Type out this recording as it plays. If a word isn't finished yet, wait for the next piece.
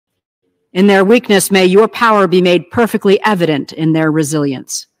In their weakness, may your power be made perfectly evident in their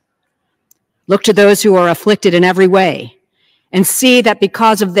resilience. Look to those who are afflicted in every way and see that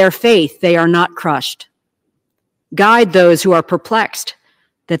because of their faith, they are not crushed. Guide those who are perplexed,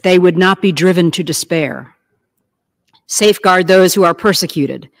 that they would not be driven to despair. Safeguard those who are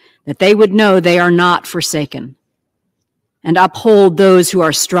persecuted, that they would know they are not forsaken. And uphold those who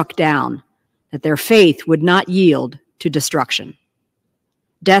are struck down, that their faith would not yield to destruction.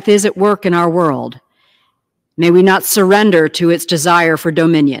 Death is at work in our world. May we not surrender to its desire for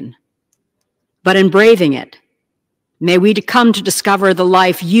dominion, but in braving it, may we come to discover the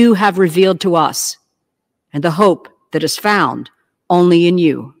life you have revealed to us and the hope that is found only in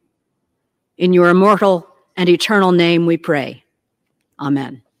you. In your immortal and eternal name we pray.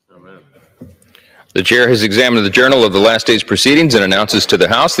 Amen. The chair has examined the journal of the last day's proceedings and announces to the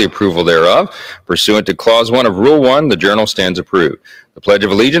House the approval thereof. Pursuant to Clause 1 of Rule 1, the journal stands approved. The Pledge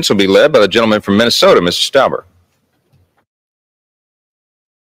of Allegiance will be led by the gentleman from Minnesota, Mr. Stauber.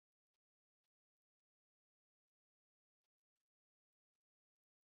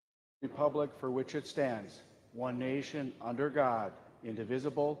 Republic for which it stands, one nation under God,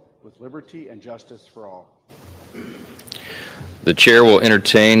 indivisible, with liberty and justice for all. The chair will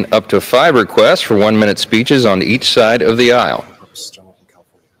entertain up to 5 requests for 1-minute speeches on each side of the aisle.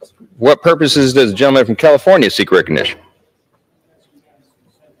 What purposes does the gentleman from California seek recognition?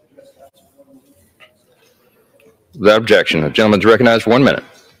 Without objection, the gentleman is recognized for 1 minute.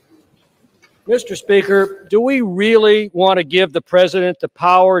 Mr. Speaker, do we really want to give the president the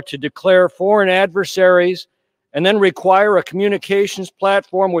power to declare foreign adversaries and then require a communications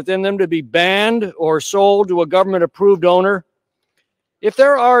platform within them to be banned or sold to a government-approved owner? If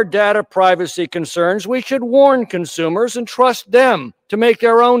there are data privacy concerns, we should warn consumers and trust them to make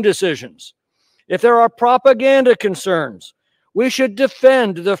their own decisions. If there are propaganda concerns, we should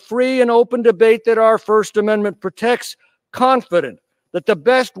defend the free and open debate that our First Amendment protects, confident that the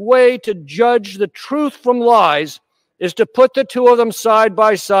best way to judge the truth from lies is to put the two of them side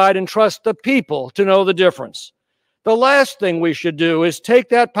by side and trust the people to know the difference. The last thing we should do is take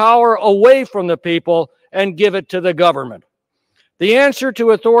that power away from the people and give it to the government. The answer to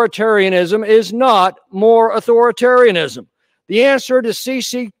authoritarianism is not more authoritarianism. The answer to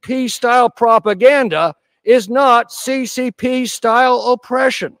CCP-style propaganda is not CCP-style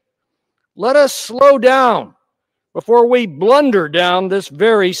oppression. Let us slow down before we blunder down this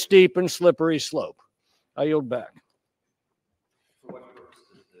very steep and slippery slope. I yield back.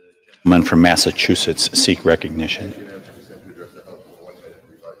 Gentleman from Massachusetts seek recognition.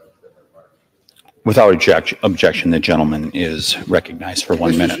 Without objection, the gentleman is recognized for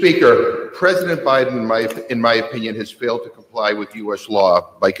 1 minute. Mr. Speaker, President Biden, in my opinion, has failed to comply with U.S.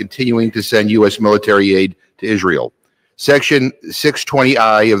 law by continuing to send U.S. military aid to Israel. Section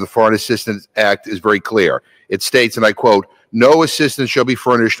 620I of the Foreign Assistance Act is very clear. It states, and I quote, "No assistance shall be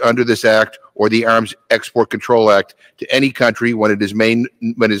furnished under this act or the Arms Export Control Act to any country when it is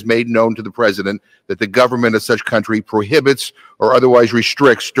made known to the President that the government of such country prohibits or otherwise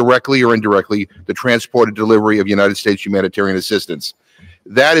restricts, directly or indirectly, the transport and delivery of United States humanitarian assistance."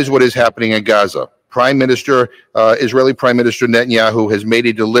 That is what is happening in Gaza. Israeli Prime Minister Netanyahu has made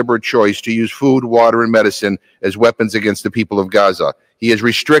a deliberate choice to use food, water, and medicine as weapons against the people of Gaza. He has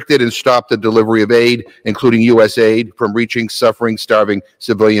restricted and stopped the delivery of aid, including U.S. aid, from reaching suffering, starving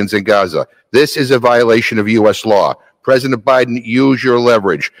civilians in Gaza. This is a violation of U.S. law. President Biden, use your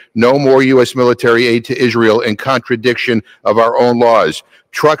leverage. No more U.S. military aid to Israel in contradiction of our own laws.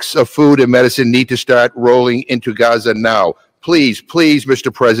 Trucks of food and medicine need to start rolling into Gaza now. Please, please,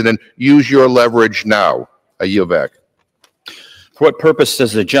 Mr. President, use your leverage now. I yield back. For what purpose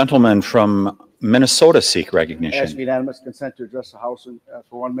does the gentleman from Minnesota seek recognition? I ask unanimous consent to address the House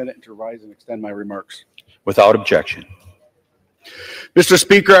for 1 minute and to rise and extend my remarks. Without objection. Mr.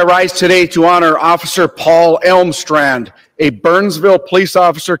 Speaker, I rise today to honor Officer Paul Elmstrand, a Burnsville police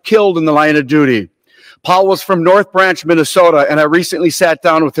officer killed in the line of duty. Paul was from North Branch, Minnesota, and I recently sat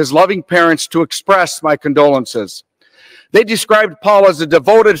down with his loving parents to express my condolences. They described Paul as a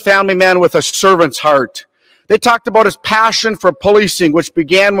devoted family man with a servant's heart. They talked about his passion for policing, which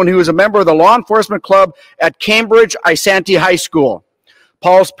began when he was a member of the law enforcement club at Cambridge Isanti High School.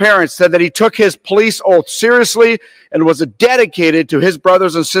 Paul's parents said that he took his police oath seriously and was dedicated to his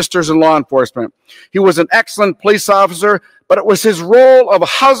brothers and sisters in law enforcement. He was an excellent police officer, but it was his role of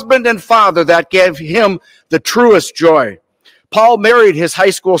husband and father that gave him the truest joy. Paul married his high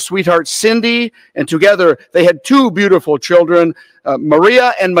school sweetheart, Cindy, and together they had 2 beautiful children,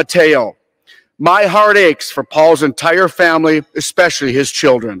 Maria and Mateo. My heart aches for Paul's entire family, especially his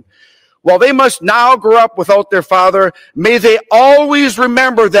children. While they must now grow up without their father, may they always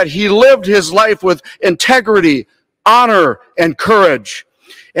remember that he lived his life with integrity, honor, and courage.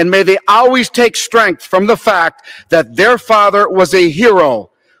 And may they always take strength from the fact that their father was a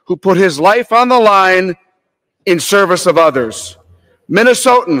hero who put his life on the line in service of others.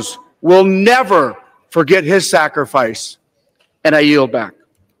 Minnesotans will never forget his sacrifice. And I yield back.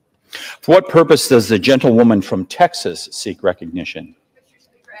 For what purpose does the gentlewoman from Texas seek recognition? Mr.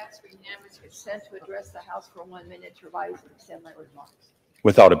 Speaker, I ask for unanimous consent to address the House for 1 minute to revise and extend my remarks.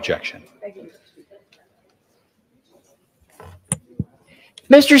 Without objection. Thank you, Mr. Speaker.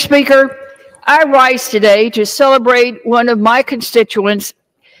 Mr. Speaker, I rise today to celebrate one of my constituents,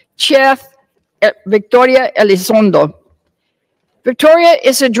 Chef Victoria Elizondo. Victoria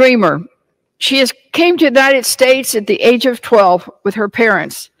is a dreamer. She came to the United States at the age of 12 with her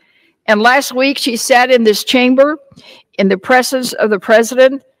parents. And last week, she sat in this chamber in the presence of the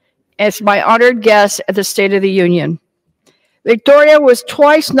president as my honored guest at the State of the Union. Victoria was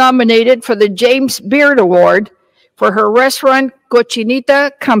twice nominated for the James Beard Award for her restaurant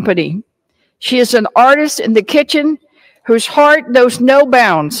Cochinita Company. She is an artist in the kitchen whose heart knows no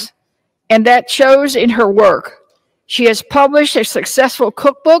bounds, and that shows in her work. She has published a successful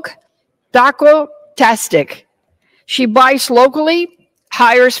cookbook, Taco-tastic. She buys locally,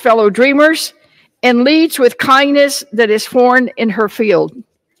 hires fellow dreamers, and leads with kindness that is foreign in her field.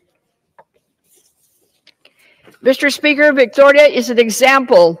 Mr. Speaker, Victoria is an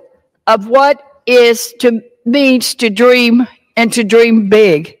example of what means to dream and to dream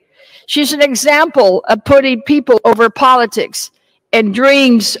big. She's an example of putting people over politics and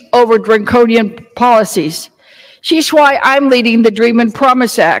dreams over draconian policies. She's why I'm leading the Dream and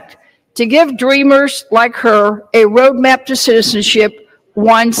Promise Act, to give dreamers like her a roadmap to citizenship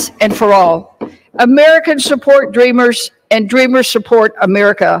once and for all. Americans support dreamers, and dreamers support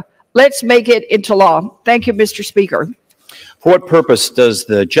America. Let's make it into law. Thank you, Mr. Speaker. For what purpose does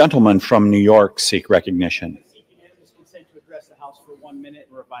the gentleman from New York seek recognition? Consent to address the House for 1 minute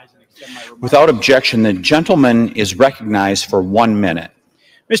and revise and extend my remarks. Without objection, the gentleman is recognized for 1 minute.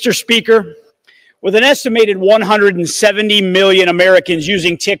 Mr. Speaker, with an estimated 170 million Americans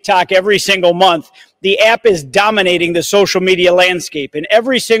using TikTok every single month, the app is dominating the social media landscape, and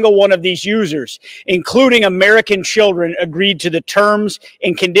every single one of these users, including American children, agreed to the terms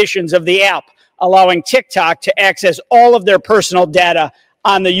and conditions of the app, allowing TikTok to access all of their personal data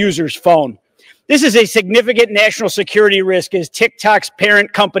on the user's phone. This is a significant national security risk, as TikTok's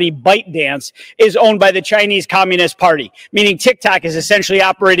parent company, ByteDance, is owned by the Chinese Communist Party, meaning TikTok is essentially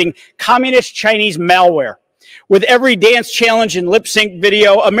operating communist Chinese malware. With every dance challenge and lip sync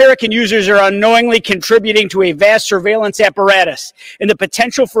video, American users are unknowingly contributing to a vast surveillance apparatus, and the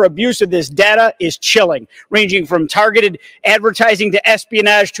potential for abuse of this data is chilling, ranging from targeted advertising to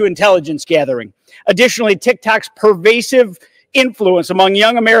espionage to intelligence gathering. Additionally, TikTok's pervasive influence among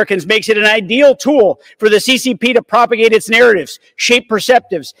young Americans makes it an ideal tool for the CCP to propagate its narratives, shape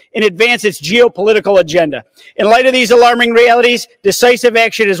perceptives, and advance its geopolitical agenda. In light of these alarming realities, decisive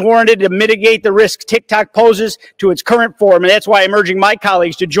action is warranted to mitigate the risks TikTok poses to its current form, and that's why I'm urging my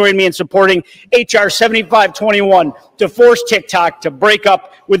colleagues to join me in supporting H.R. 7521 to force TikTok to break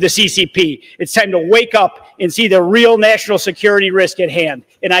up with the CCP. It's time to wake up and see the real national security risk at hand.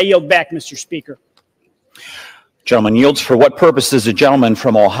 And I yield back, Mr. Speaker. Gentleman yields. For what purpose does the gentleman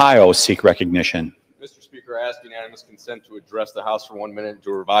from Ohio seek recognition? Mr. Speaker, I ask unanimous consent to address the House for 1 minute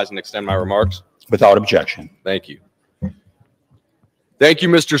to revise and extend my remarks. Without objection. Thank you. Thank you,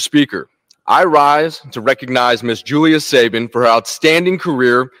 Mr. Speaker. I rise to recognize Ms. Julia Sabin for her outstanding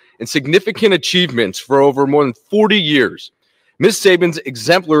career and significant achievements for over more than 40 years. Ms. Sabin's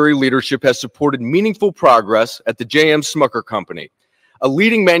exemplary leadership has supported meaningful progress at the J.M. Smucker Company, a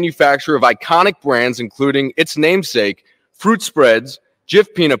leading manufacturer of iconic brands including its namesake, fruit spreads,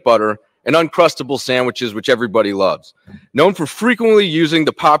 Jif peanut butter, and Uncrustable sandwiches, which everybody loves. Known for frequently using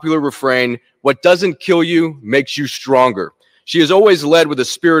the popular refrain, "What doesn't kill you makes you stronger." She has always led with a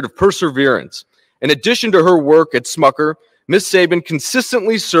spirit of perseverance. In addition to her work at Smucker, Ms. Sabin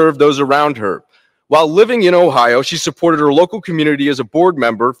consistently served those around her. While living in Ohio, she supported her local community as a board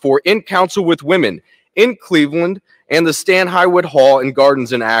member for In Council with Women in Cleveland and the Stan Highwood Hall and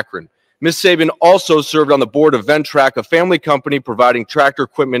Gardens in Akron. Ms. Sabin also served on the board of Ventrac, a family company providing tractor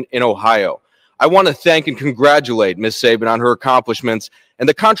equipment in Ohio. I want to thank and congratulate Ms. Sabin on her accomplishments and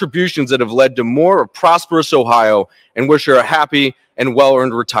the contributions that have led to more of prosperous Ohio, and wish her a happy and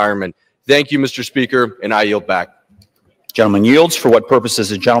well-earned retirement. Thank you, Mr. Speaker, and I yield back. Gentleman yields. For what purpose does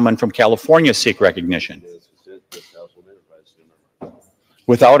the gentleman from California seek recognition?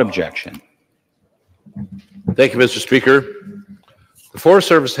 Without objection. Thank you, Mr. Speaker. The Forest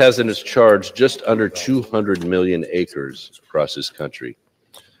Service has in its charge just under 200 million acres across this country.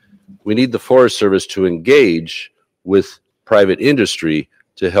 We need the Forest Service to engage with private industry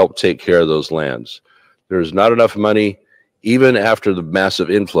to help take care of those lands. There's not enough money, even after the massive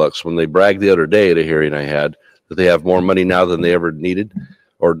influx. When they bragged the other day at a hearing I had, that they have more money now than they ever needed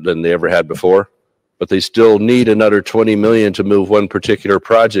or than they ever had before, but they still need another 20 million to move one particular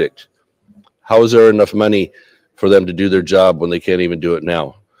project. How is there enough money for them to do their job when they can't even do it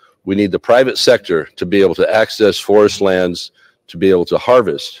now? We need the private sector to be able to access forest lands, to be able to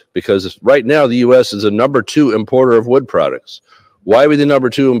harvest, because right now the U.S. is a #2 importer of wood products. Why are we the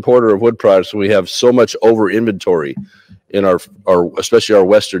 #2 importer of wood products when we have so much over inventory in our especially our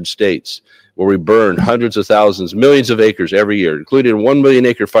western states, where we burn hundreds of thousands, millions of acres every year, including a 1 million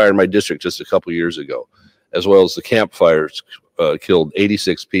acre fire in my district just a couple years ago, as well as the campfires killed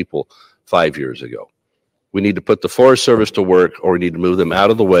 86 people 5 years ago. We need to put the Forest Service to work, or we need to move them out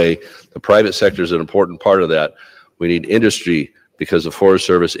of the way. The private sector is an important part of that. We need industry, because the Forest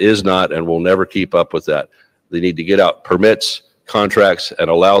Service is not and will never keep up with that. They need to get out permits, contracts, and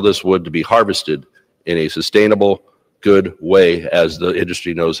allow this wood to be harvested in a sustainable, good way, as the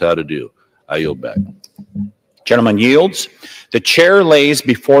industry knows how to do. I yield back. Gentleman yields. The chair lays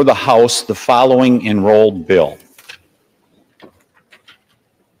before the House the following enrolled bill.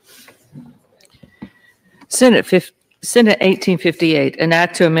 Senate 1858, an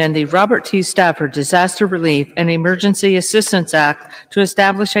act to amend the Robert T. Stafford Disaster Relief and Emergency Assistance Act to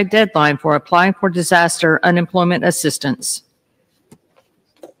establish a deadline for applying for disaster unemployment assistance.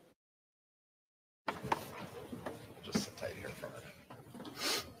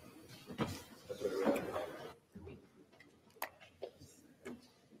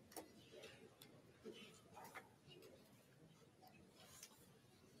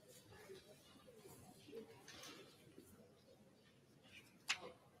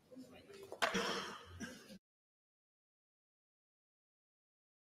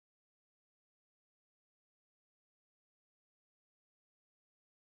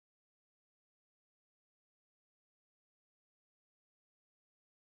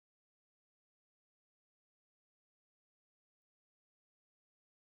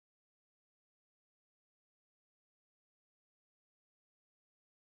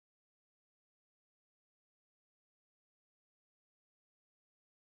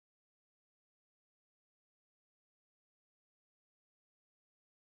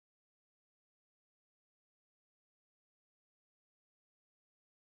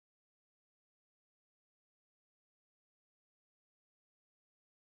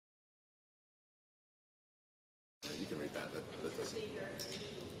 You can read that.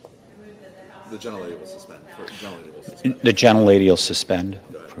 The gentlelady will suspend. The gentlelady will suspend.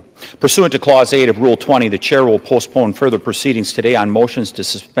 Pursuant to Clause 8 of Rule 20, the chair will postpone further proceedings today on motions to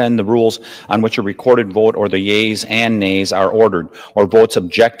suspend the rules on which a recorded vote or the yeas and nays are ordered, or votes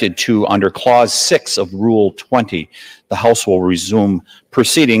objected to under Clause 6 of Rule 20. The House will resume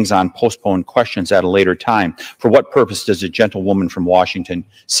proceedings on postponed questions at a later time. For what purpose does the gentlewoman from Washington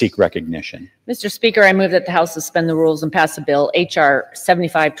seek recognition? Mr. Speaker, I move that the House suspend the rules and pass the bill, H.R.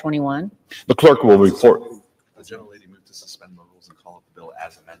 7521. The clerk will report. The gentlelady moved to suspend the rules and call up the bill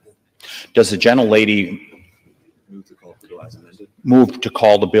as amended. Does the gentlelady move to call up the bill as amended? Move to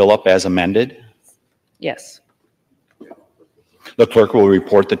call the bill up as amended? Yes. The clerk will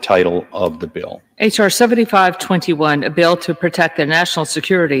report the title of the bill. H.R. 7521, a bill to protect the national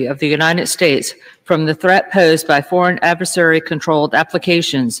security of the United States from the threat posed by foreign adversary-controlled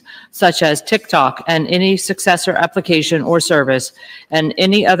applications such as TikTok and any successor application or service, and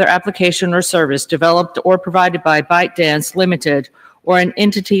any other application or service developed or provided by ByteDance Limited or an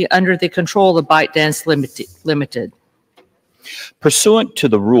entity under the control of ByteDance Limited. Pursuant to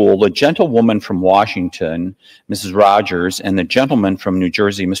the rule, the gentlewoman from Washington, Mrs. Rogers, and the gentleman from New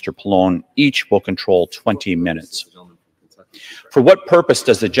Jersey, Mr. Pallone, each will control 20 minutes. For what purpose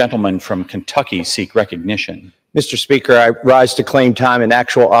does the gentleman from Kentucky seek recognition? Mr. Speaker, I rise to claim time in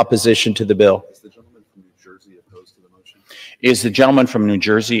actual opposition to the bill. Is the gentleman from New Jersey opposed to the motion? Is the gentleman from New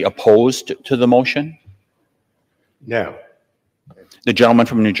Jersey opposed to the motion? No. The gentleman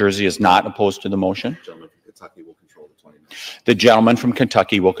from New Jersey is not opposed to the motion? The gentleman from Kentucky will control the 20 minutes. The gentleman from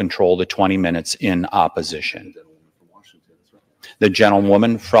Kentucky will control the 20 minutes in opposition. The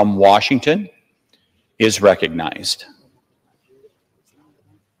gentlewoman from Washington is recognized.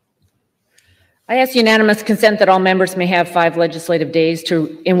 I ask unanimous consent that all members may have 5 legislative days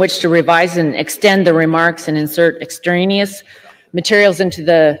in which to revise and extend the remarks and insert extraneous materials into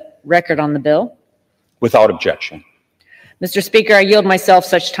the record on the bill. Without objection. Mr. Speaker, I yield myself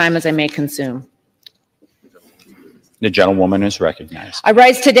such time as I may consume. The gentlewoman is recognized. I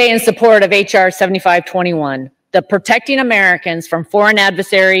rise today in support of H.R. 7521, the Protecting Americans from Foreign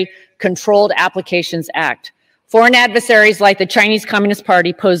Adversary Controlled Applications Act. Foreign adversaries like the Chinese Communist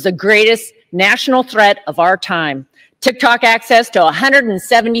Party pose the greatest national threat of our time. TikTok access to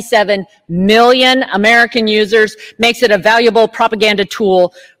 177 million American users makes it a valuable propaganda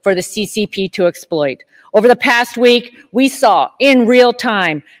tool for the CCP to exploit. Over the past week, we saw in real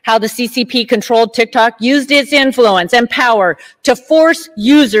time how the CCP-controlled TikTok used its influence and power to force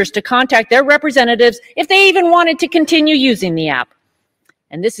users to contact their representatives if they even wanted to continue using the app.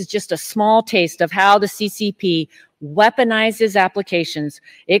 And this is just a small taste of how the CCP weaponizes applications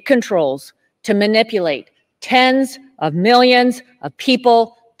it controls to manipulate tens of millions of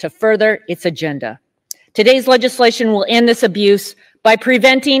people to further its agenda. Today's legislation will end this abuse by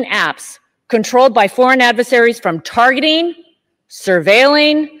preventing apps controlled by foreign adversaries from targeting,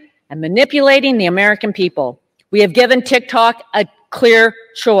 surveilling, and manipulating the American people. We have given TikTok a clear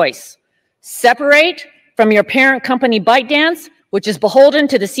choice. Separate from your parent company ByteDance, which is beholden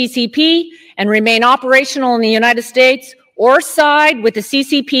to the CCP, and remain operational in the United States, or side with the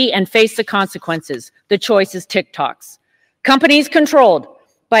CCP and face the consequences. The choice is TikTok's. Companies controlled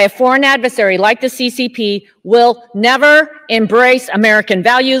by a foreign adversary like the CCP will never embrace American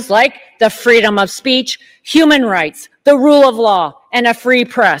values like the freedom of speech, human rights, the rule of law, and a free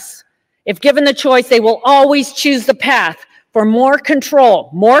press. If given the choice, they will always choose the path for more control,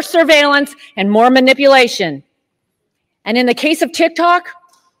 more surveillance, and more manipulation. And in the case of TikTok,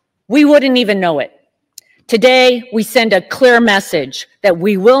 we wouldn't even know it. Today, we send a clear message that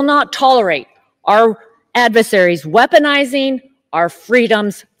we will not tolerate our adversaries weaponizing our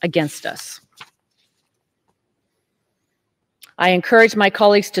freedoms against us. I encourage my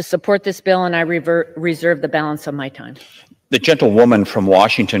colleagues to support this bill, and I reserve the balance of my time. The gentlewoman from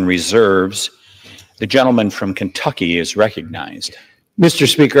Washington reserves. The gentleman from Kentucky is recognized. Mr.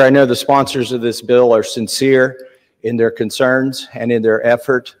 Speaker, I know the sponsors of this bill are sincere in their concerns and in their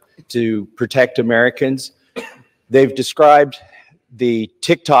effort to protect Americans. They've described the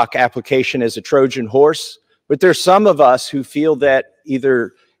TikTok application as a Trojan horse, but there's some of us who feel that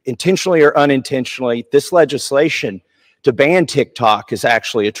either intentionally or unintentionally, this legislation to ban TikTok is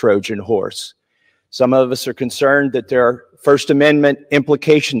actually a Trojan horse. Some of us are concerned that there are First Amendment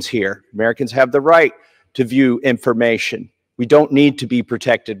implications here. Americans have the right to view information. We don't need to be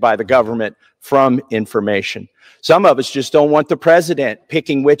protected by the government from information. Some of us just don't want the president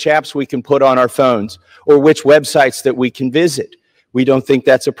picking which apps we can put on our phones or which websites that we can visit. We don't think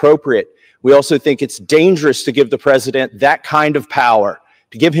that's appropriate. We also think it's dangerous to give the president that kind of power,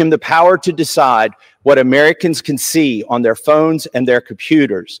 to give him the power to decide what Americans can see on their phones and their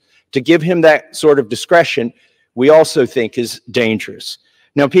computers. To give him that sort of discretion, we also think is dangerous.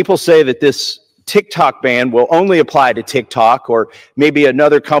 Now, people say that this TikTok ban will only apply to TikTok or maybe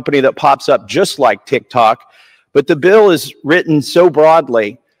another company that pops up just like TikTok, but the bill is written so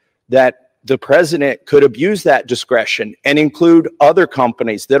broadly that the president could abuse that discretion and include other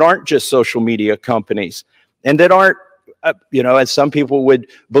companies that aren't just social media companies and that aren't, as some people would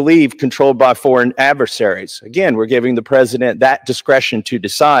believe, controlled by foreign adversaries. Again, we're giving the president that discretion to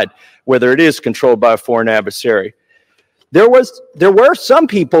decide whether it is controlled by a foreign adversary. There were some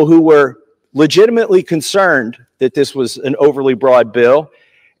people who were legitimately concerned that this was an overly broad bill,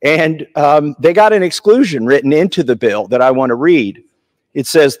 and they got an exclusion written into the bill that I want to read. It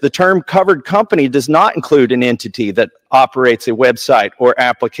says the term covered company does not include an entity that operates a website or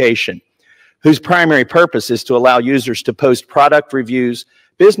application whose primary purpose is to allow users to post product reviews,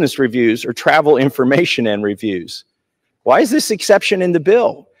 business reviews, or travel information and reviews. Why is this exception in the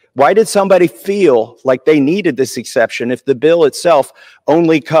bill? Why did somebody feel like they needed this exception if the bill itself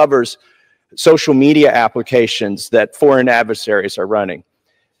only covers social media applications that foreign adversaries are running?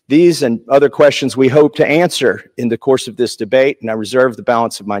 These and other questions we hope to answer in the course of this debate, and I reserve the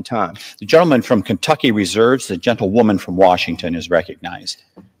balance of my time. The gentleman from Kentucky reserves. The gentlewoman from Washington is recognized.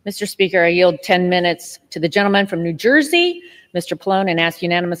 Mr. Speaker, I yield 10 minutes to the gentleman from New Jersey, Mr. Pallone, and ask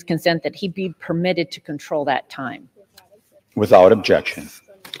unanimous consent that he be permitted to control that time. Without objection.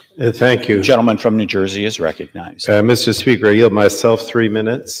 Thank you. The gentleman from New Jersey is recognized. Mr. Speaker, I yield myself 3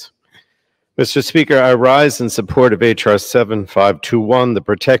 minutes. Mr. Speaker, I rise in support of H.R. 7521, the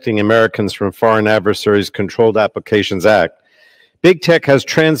Protecting Americans from Foreign Adversaries Controlled Applications Act. Big tech has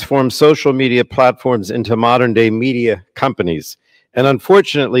transformed social media platforms into modern-day media companies. And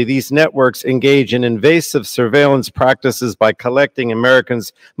unfortunately, these networks engage in invasive surveillance practices by collecting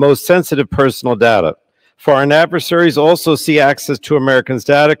Americans' most sensitive personal data. Foreign adversaries also see access to Americans'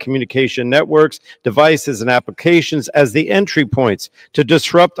 data, communication networks, devices, and applications as the entry points to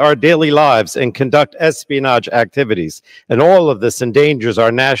disrupt our daily lives and conduct espionage activities. And all of this endangers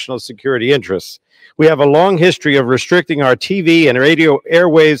our national security interests. We have a long history of restricting our TV and radio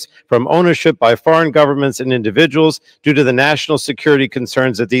airwaves from ownership by foreign governments and individuals due to the national security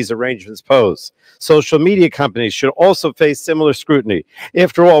concerns that these arrangements pose. Social media companies should also face similar scrutiny.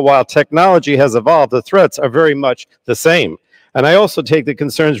 After all, while technology has evolved, the threats are very much the same. And I also take the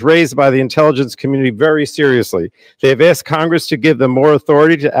concerns raised by the intelligence community very seriously. They have asked Congress to give them more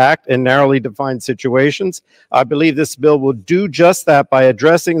authority to act in narrowly defined situations. I believe this bill will do just that by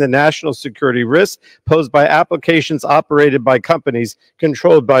addressing the national security risks posed by applications operated by companies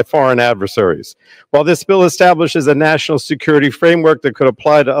controlled by foreign adversaries. While this bill establishes a national security framework that could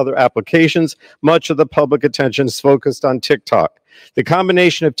apply to other applications, much of the public attention is focused on TikTok. The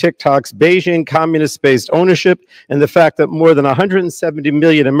combination of TikTok's Beijing communist-based ownership and the fact that more than 170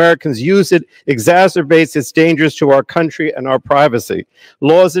 million Americans use it exacerbates its dangers to our country and our privacy.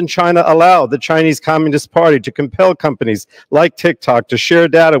 Laws in China allow the Chinese Communist Party to compel companies like TikTok to share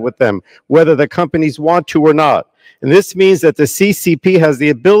data with them, whether the companies want to or not. And this means that the CCP has the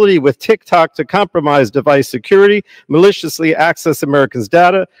ability with TikTok to compromise device security, maliciously access Americans'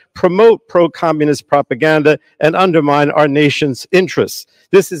 data, promote pro-communist propaganda, and undermine our nation's interests.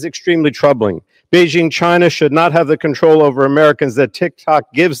 This is extremely troubling. Beijing, China should not have the control over Americans that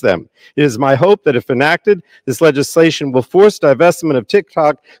TikTok gives them. It is my hope that if enacted, this legislation will force divestment of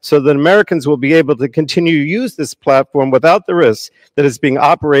TikTok so that Americans will be able to continue to use this platform without the risk that it's being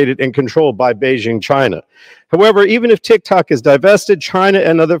operated and controlled by Beijing, China. However, even if TikTok is divested, China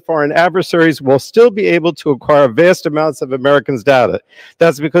and other foreign adversaries will still be able to acquire vast amounts of Americans' data.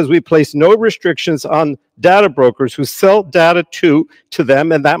 That's because we place no restrictions on data brokers who sell data to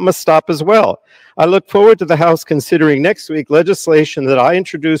them, and that must stop as well. I look forward to the House considering next week legislation that I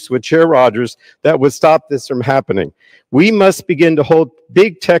introduced with Chair Rogers that would stop this from happening. We must begin to hold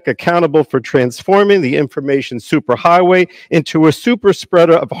big tech accountable for transforming the information superhighway into a super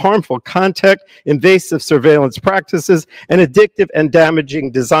spreader of harmful content, invasive surveillance practices, and addictive and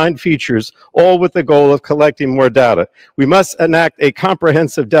damaging design features, all with the goal of collecting more data. We must enact a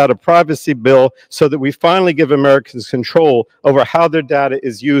comprehensive data privacy bill so that we finally give Americans control over how their data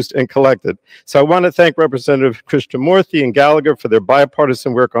is used and collected. So I want to thank Representative Krishnamurthy and Gallagher for their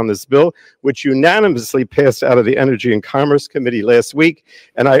bipartisan work on this bill, which unanimously passed out of the Energy and Commerce Committee last week.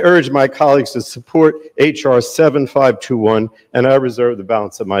 And I urge my colleagues to support H.R. 7521, and I reserve the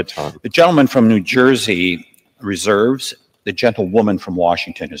balance of my time. The gentleman from New Jersey reserves. The gentlewoman from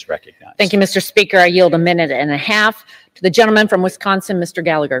Washington is recognized. Thank you, Mr. Speaker. I yield a minute and a half to the gentleman from Wisconsin, Mr.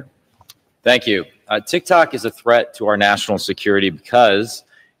 Gallagher. Thank you. TikTok is a threat to our national security because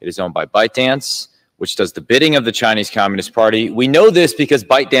it is owned by ByteDance, which does the bidding of the Chinese Communist Party. We know this because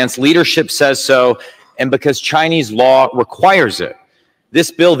ByteDance leadership says so and because Chinese law requires it. This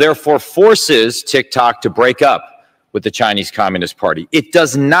bill therefore forces TikTok to break up with the Chinese Communist Party. It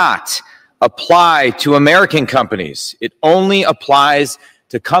does not apply to American companies. It only applies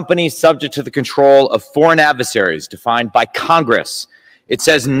to companies subject to the control of foreign adversaries defined by Congress. It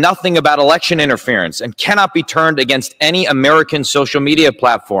says nothing about election interference and cannot be turned against any American social media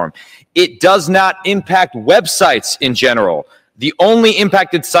platform. It does not impact websites in general. The only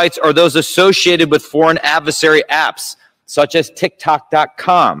impacted sites are those associated with foreign adversary apps, such as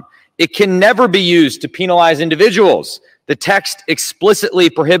TikTok.com. It can never be used to penalize individuals. The text explicitly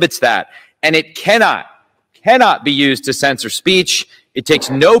prohibits that. And it cannot be used to censor speech. It takes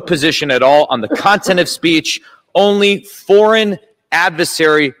no position at all on the content of speech, only foreign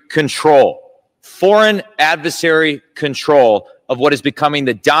adversary control. Foreign adversary control of what is becoming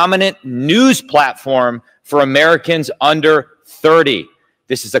the dominant news platform for Americans under 30.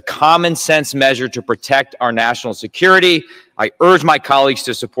 This is a common sense measure to protect our national security. I urge my colleagues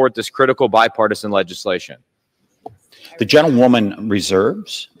to support this critical bipartisan legislation. The gentlewoman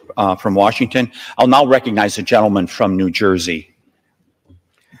reserves from Washington. I'll now recognize the gentleman from New Jersey.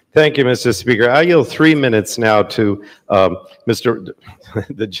 Thank you, Mr. Speaker. I yield 3 minutes now to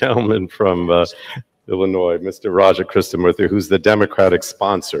the gentleman from Illinois, Mr. Raja Krishnamurthy, who's the Democratic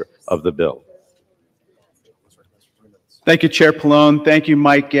sponsor of the bill. Thank you, Chair Pallone. Thank you,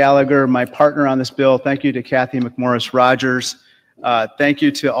 Mike Gallagher, my partner on this bill. Thank you to Kathy McMorris Rogers. Thank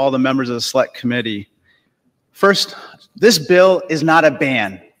you to all the members of the Select Committee. First, this bill is not a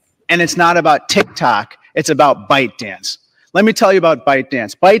ban, and it's not about TikTok. It's about ByteDance. Let me tell you about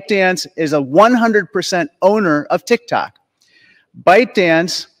ByteDance. ByteDance is a 100% owner of TikTok.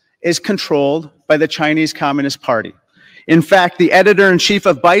 ByteDance is controlled by the Chinese Communist Party. In fact, the editor-in-chief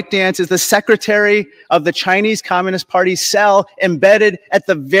of ByteDance is the secretary of the Chinese Communist Party cell embedded at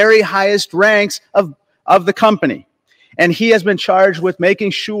the very highest ranks of the company. And he has been charged with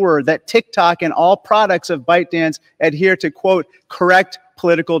making sure that TikTok and all products of ByteDance adhere to, quote, correct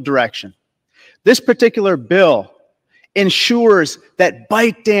political direction. This particular bill ensures that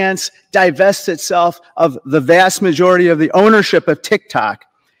ByteDance divests itself of the vast majority of the ownership of TikTok.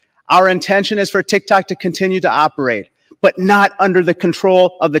 Our intention is for TikTok to continue to operate, but not under the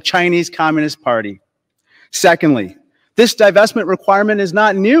control of the Chinese Communist Party. Secondly, this divestment requirement is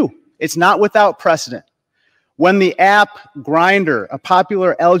not new. It's not without precedent. When the app Grindr, a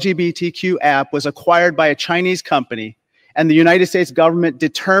popular LGBTQ app, was acquired by a Chinese company, and the United States government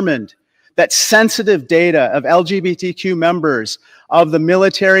determined that sensitive data of LGBTQ members of the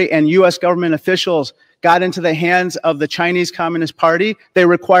military and U.S. government officials got into the hands of the Chinese Communist Party, they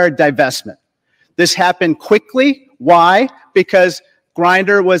required divestment. This happened quickly. Why? Because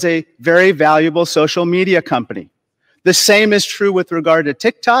Grindr was a very valuable social media company. The same is true with regard to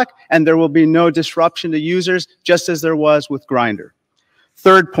TikTok, and there will be no disruption to users, just as there was with Grindr.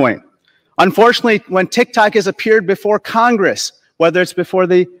 Third point, unfortunately, when TikTok has appeared before Congress, whether it's before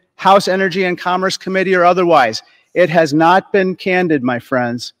the House Energy and Commerce Committee or otherwise, it has not been candid, my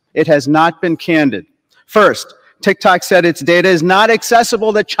friends. It has not been candid. First, TikTok said its data is not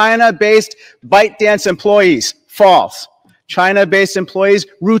accessible to China-based ByteDance employees. False. China-based employees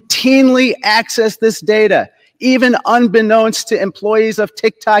routinely access this data, even unbeknownst to employees of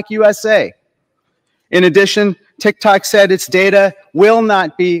TikTok USA. In addition, TikTok said its data will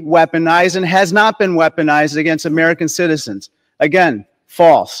not be weaponized and has not been weaponized against American citizens. Again,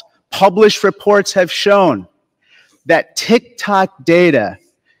 false. Published reports have shown that TikTok data,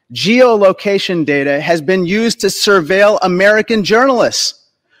 geolocation data, has been used to surveil American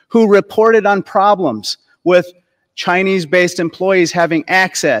journalists who reported on problems with Chinese-based employees having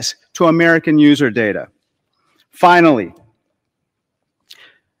access to American user data. Finally,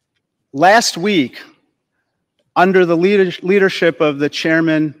 last week, under the leadership of the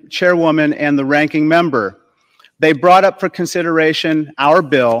chairwoman, and the ranking member, they brought up for consideration our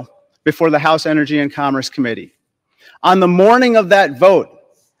bill before the House Energy and Commerce Committee. On the morning of that vote,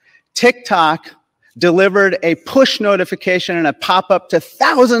 TikTok delivered a push notification and a pop-up to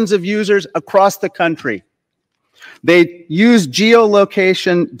thousands of users across the country. They used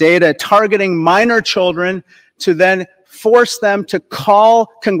geolocation data targeting minor children to then force them to call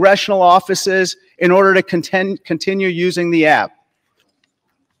congressional offices in order to continue using the app.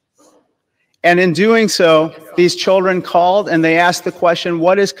 And in doing so, these children called and they asked the question,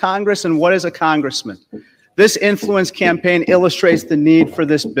 what is Congress and what is a congressman? This influence campaign illustrates the need for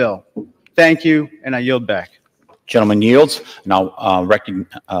this bill. Thank you, and I yield back. Gentleman yields. Now,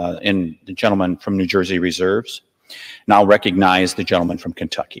 the gentleman from New Jersey reserves. Now recognize the gentleman from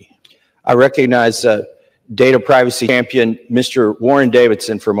Kentucky. I recognize data privacy champion, Mr. Warren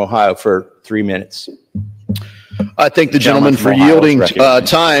Davidson from Ohio, for 3 minutes. I thank the gentleman for yielding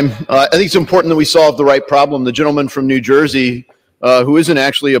time. I think it's important that we solve the right problem. The gentleman from New Jersey, who isn't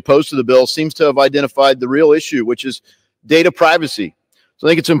actually opposed to the bill, seems to have identified the real issue, which is data privacy. So I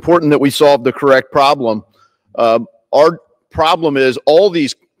think it's important that we solve the correct problem. Our problem is all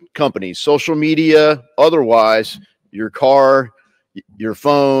these companies, social media, otherwise, your car, your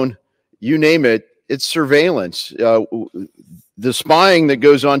phone, you name it, it's surveillance. The spying that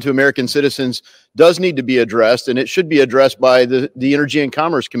goes on to American citizens does need to be addressed, and it should be addressed by the Energy and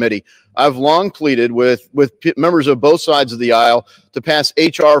Commerce Committee. I've long pleaded with members of both sides of the aisle to pass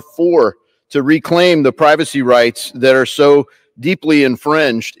H.R. 4 to reclaim the privacy rights that are so deeply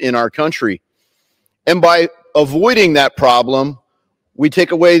infringed in our country. And by avoiding that problem, we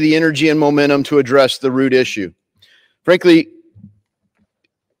take away the energy and momentum to address the root issue. Frankly,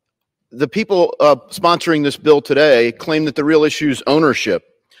 the people sponsoring this bill today claim that the real issue is ownership.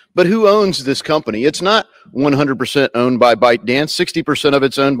 But who owns this company? It's not 100% owned by ByteDance. 60% of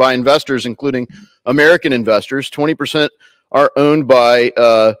it's owned by investors, including American investors. 20% are owned by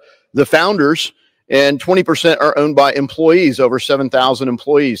the founders, and 20% are owned by employees, over 7,000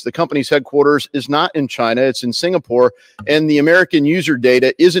 employees. The company's headquarters is not in China, it's in Singapore, and the American user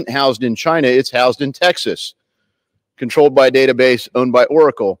data isn't housed in China, it's housed in Texas, controlled by a database owned by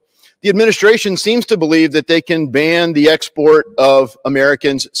Oracle. The administration seems to believe that they can ban the export of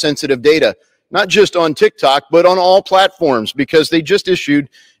Americans' sensitive data, not just on TikTok, but on all platforms, because they just issued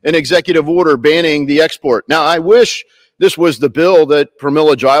an executive order banning the export. Now, I wish this was the bill that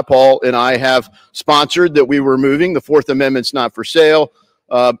Pramila Jayapal and I have sponsored that we were moving. The Fourth Amendment's not for sale,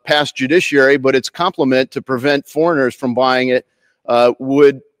 past judiciary, but its complement to prevent foreigners from buying it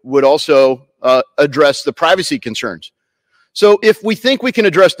would also address the privacy concerns. So if we think we can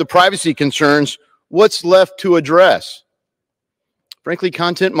address the privacy concerns, what's left to address? Frankly,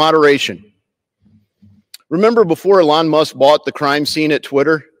 content moderation. Remember before Elon Musk bought the crime scene at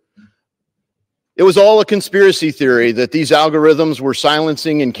Twitter? It was all a conspiracy theory that these algorithms were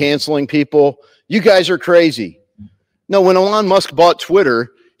silencing and canceling people. You guys are crazy. No, when Elon Musk bought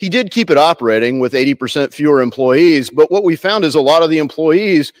Twitter, he did keep it operating with 80% fewer employees. But what we found is a lot of the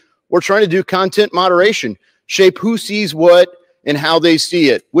employees were trying to do content moderation, shape who sees what and how they see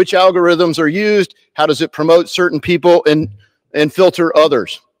it, which algorithms are used, how does it promote certain people and filter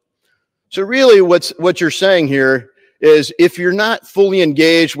others. So really what you're saying here is if you're not fully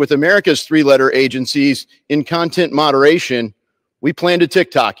engaged with America's three-letter agencies in content moderation, we plan to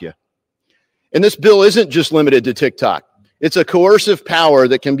TikTok you. And this bill isn't just limited to TikTok. It's a coercive power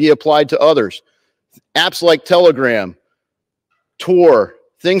that can be applied to others. Apps like Telegram, Tor,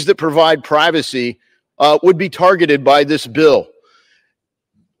 things that provide privacy would be targeted by this bill.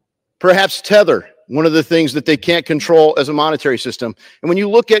 Perhaps Tether, one of the things that they can't control as a monetary system. And when you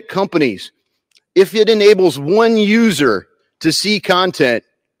look at companies, if it enables one user to see content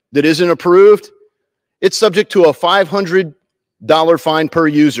that isn't approved, it's subject to a $500 fine per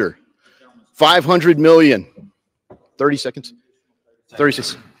user. 500 million. 30 seconds.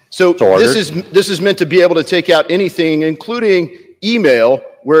 36. So this is meant to be able to take out anything, including email,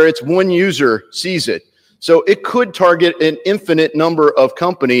 where it's one user sees it. So it could target an infinite number of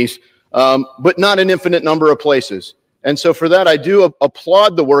companies, but not an infinite number of places. And so for that, I do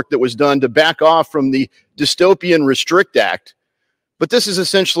applaud the work that was done to back off from the dystopian Restrict Act. But this is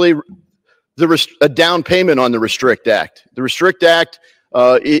essentially a down payment on the Restrict Act. The Restrict Act,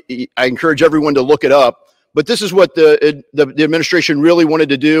 I encourage everyone to look it up. But this is what the administration really wanted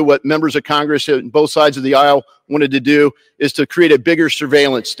to do, what members of Congress on both sides of the aisle wanted to do, is to create a bigger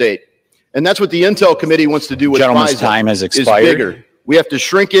surveillance state. And that's what the Intel Committee wants to do with Gentleman's FISA, time has is expired. bigger. We have to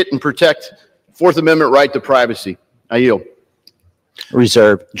shrink it and protect Fourth Amendment right to privacy. I yield.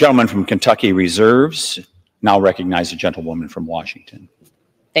 Reserve. Gentleman from Kentucky reserves. Now recognize the gentlewoman from Washington.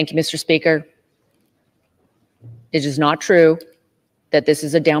 Thank you, Mr. Speaker. It is not true that this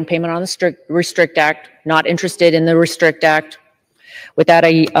is a down payment on the Restrict Act. Not interested in the Restrict Act. With that,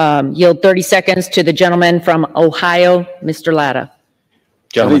 I yield 30 seconds to the gentleman from Ohio, Mr. Latta.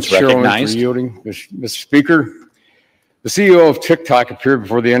 Gentleman's recognized. Mr. Speaker, the CEO of TikTok appeared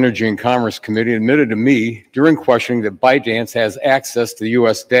before the Energy and Commerce Committee and admitted to me during questioning that ByteDance has access to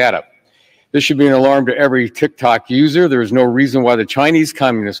U.S. data. This should be an alarm to every TikTok user. There is no reason why the Chinese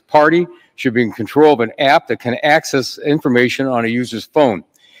Communist Party should be in control of an app that can access information on a user's phone.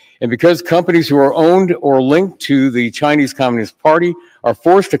 And because companies who are owned or linked to the Chinese Communist Party are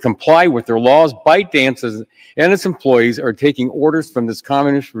forced to comply with their laws, ByteDance and its employees are taking orders from this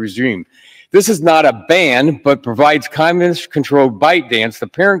communist regime. This is not a ban, but provides communist-controlled ByteDance, the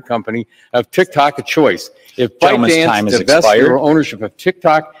parent company of TikTok, a choice. If ByteDance divests their ownership of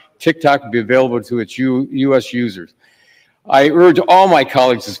TikTok, TikTok will be available to its U.S. users. I urge all my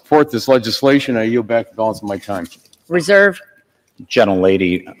colleagues to support this legislation. I yield back the balance of my time. Reserve.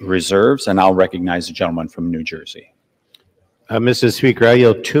 Gentlelady reserves, and I'll recognize the gentleman from New Jersey. Mr. Speaker, I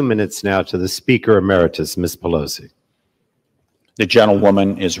yield 2 minutes now to the Speaker Emeritus, Ms. Pelosi. The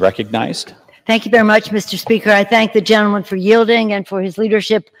gentlewoman is recognized. Thank you very much, Mr. Speaker. I thank the gentleman for yielding and for his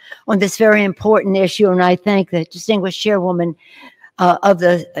leadership on this very important issue, and I thank the distinguished chairwoman of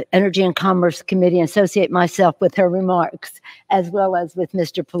the Energy and Commerce Committee and associate myself with her remarks, as well as with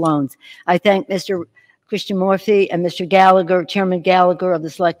Mr. Pallone's. I thank Mr. Christian Murphy and Mr. Gallagher, Chairman Gallagher of the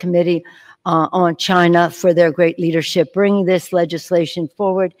Select Committee on China, for their great leadership, bringing this legislation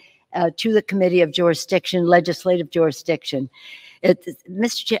forward to the Committee of Jurisdiction, Legislative Jurisdiction.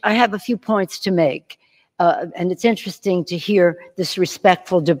 Mr. Chair, I have a few points to make, and it's interesting to hear this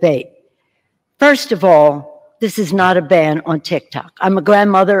respectful debate. First of all, this is not a ban on TikTok. I'm a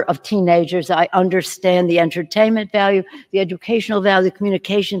grandmother of teenagers. I understand the entertainment value, the educational value, the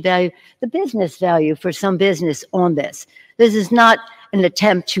communication value, the business value for some business on this. This is not an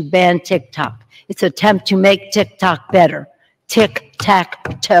attempt to ban TikTok. It's an attempt to make TikTok better.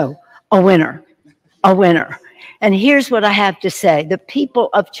 Tic-tac-toe, a winner, a winner. And here's what I have to say. The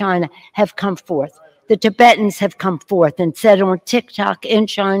people of China have come forth. The Tibetans have come forth and said on TikTok in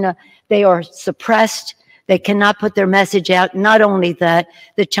China, they are suppressed. They cannot put their message out. Not only that,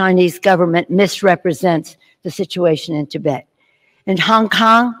 the Chinese government misrepresents the situation in Tibet. In Hong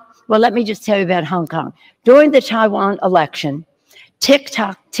Kong, well, let me just tell you about Hong Kong. During the Taiwan election,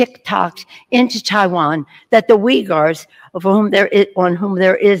 TikToked into Taiwan that the Uyghurs, on whom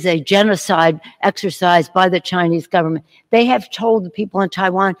there is a genocide exercised by the Chinese government, they have told the people in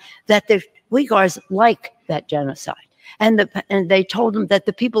Taiwan that the Uyghurs like that genocide. And they told them that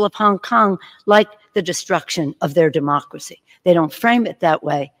the people of Hong Kong like the destruction of their democracy. They don't frame it that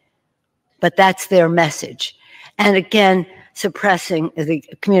way, but that's their message. And again, suppressing the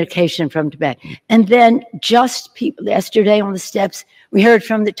communication from Tibet. And then just people yesterday on the steps, we heard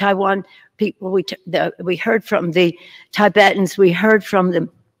from the Taiwan people, we heard from the Tibetans, we heard from the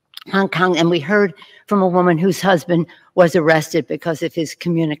Hong Kong, and we heard from a woman whose husband was arrested because of his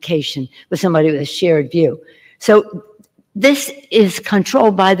communication with somebody with a shared view. So this is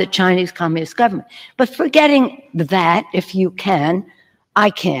controlled by the Chinese Communist government. But forgetting that, if you can, I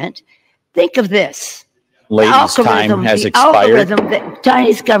can't, think of this. Lady's time has expired. The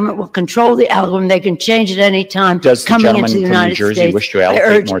Chinese government will control the algorithm. They can change it any time. Does the coming into gentleman the from United New Jersey States. wish to I allocate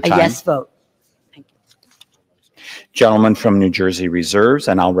urge more a time? yes vote. Gentleman from New Jersey reserves,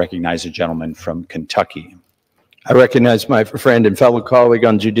 and I'll recognize a gentleman from Kentucky. I recognize my friend and fellow colleague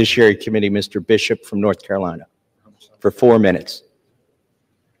on Judiciary Committee, Mr. Bishop from North Carolina, for 4 minutes.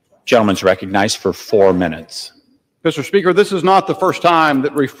 Gentleman's recognized for 4 minutes. Mr. Speaker, this is not the first time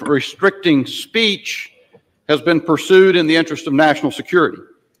that restricting speech has been pursued in the interest of national security.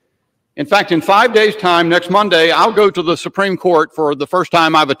 In fact, in 5 days' time, next Monday, I'll go to the Supreme Court for the first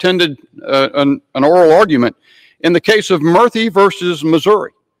time I've attended an oral argument in the case of Murphy versus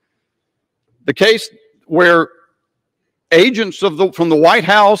Missouri. The case where agents from the White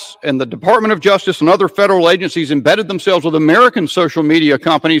House and the Department of Justice and other federal agencies embedded themselves with American social media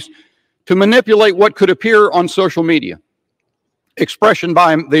companies to manipulate what could appear on social media, expression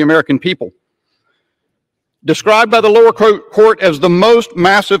by the American people. Described by the lower court as the most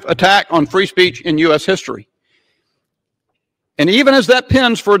massive attack on free speech in U.S. history. And even as that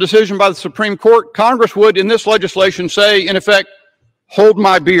pens for a decision by the Supreme Court, Congress would, in this legislation, say, in effect, hold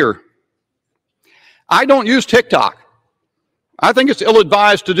my beer. I don't use TikTok. I think it's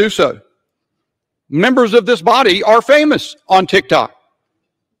ill-advised to do so. Members of this body are famous on TikTok,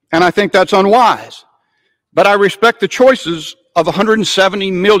 and I think that's unwise. But I respect the choices of 170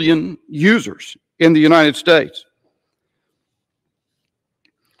 million users in the United States.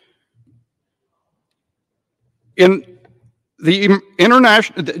 In the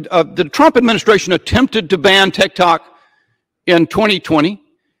the Trump administration attempted to ban TikTok in 2020,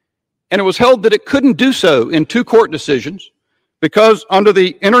 and it was held that it couldn't do so in 2 court decisions because under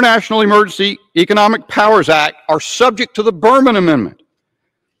the International Emergency Economic Powers Act are subject to the Berman Amendment,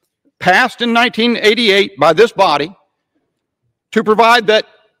 passed in 1988 by this body to provide that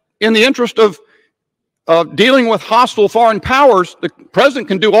in the interest of dealing with hostile foreign powers, the president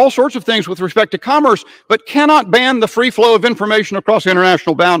can do all sorts of things with respect to commerce, but cannot ban the free flow of information across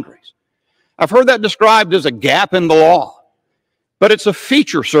international boundaries. I've heard that described as a gap in the law, but it's a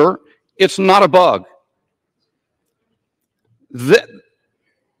feature, sir. It's not a bug.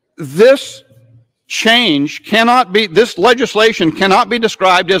 This change cannot be, this legislation cannot be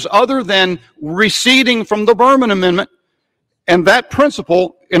described as other than receding from the Berman Amendment and that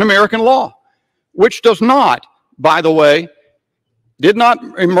principle in American law, which does not, by the way, did not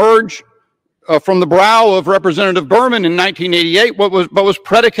emerge from the brow of Representative Berman in 1988, but was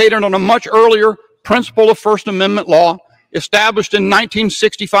predicated on a much earlier principle of First Amendment law established in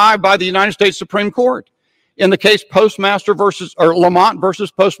 1965 by the United States Supreme Court in the case Lamont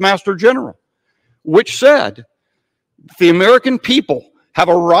versus Postmaster General, which said the American people have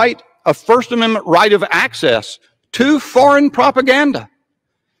a right, a First Amendment right of access to foreign propaganda.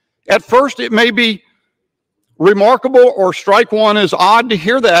 At first, it may be remarkable or strike one as odd to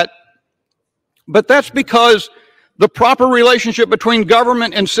hear that, but that's because the proper relationship between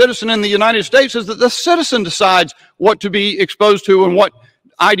government and citizen in the United States is that the citizen decides what to be exposed to and what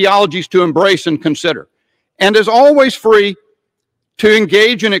ideologies to embrace and consider, and is always free to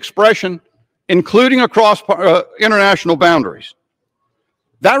engage in expression, including across international boundaries.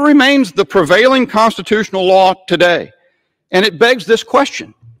 That remains the prevailing constitutional law today, and it begs this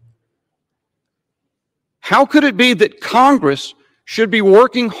question. How could it be that Congress should be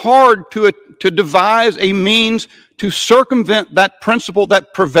working hard to devise a means to circumvent that principle,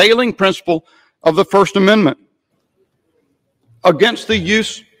 that prevailing principle of the First Amendment against the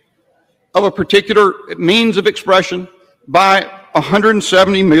use of a particular means of expression by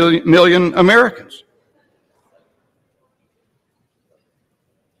 170 million Americans?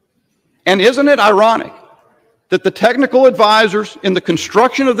 And isn't it ironic that the technical advisors in the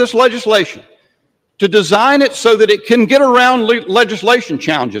construction of this legislation to design it so that it can get around legislation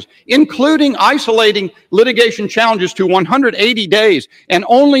challenges, including isolating litigation challenges to 180 days and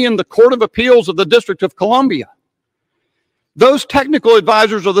only in the Court of Appeals of the District of Columbia, Those technical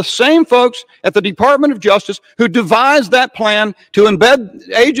advisors are the same folks at the Department of Justice who devised that plan to embed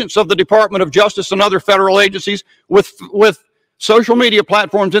agents of the Department of Justice and other federal agencies with social media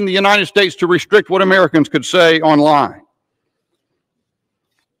platforms in the United States to restrict what Americans could say online.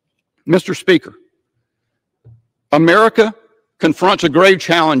 Mr. Speaker, America confronts a grave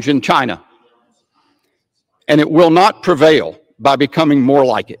challenge in China, and it will not prevail by becoming more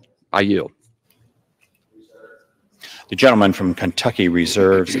like it. I yield. The gentleman from Kentucky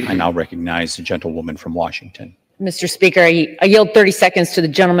reserves. I now recognize the gentlewoman from Washington. Mr. Speaker, I yield 30 seconds to the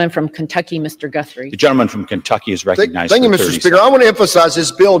gentleman from Kentucky, Mr. Guthrie. The gentleman from Kentucky is recognized. Thank you, for Mr. 30 Speaker. I want to emphasize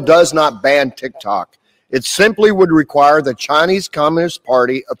this bill does not ban TikTok. It simply would require the Chinese Communist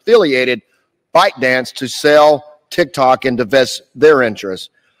Party affiliated ByteDance to sell TikTok and divest their interests.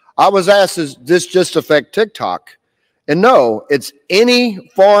 I was asked, does this just affect TikTok? And no, it's any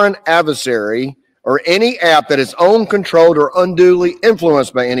foreign adversary or any app that is owned, controlled, or unduly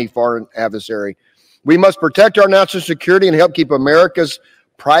influenced by any foreign adversary. We must protect our national security and help keep America's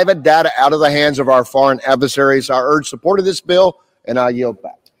private data out of the hands of our foreign adversaries. I urge support of this bill, and I yield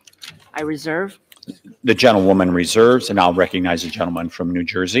back. I reserve. The gentlewoman reserves, and I'll recognize the gentleman from New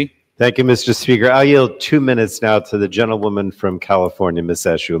Jersey. Thank you, Mr. Speaker. I'll yield 2 minutes now to the gentlewoman from California, Ms.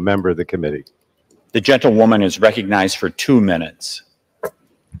 Eshoo, a member of the committee. The gentlewoman is recognized for 2 minutes.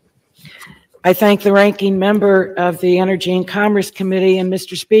 I thank the ranking member of the Energy and Commerce Committee. And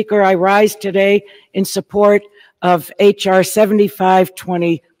Mr. Speaker, I rise today in support of H.R.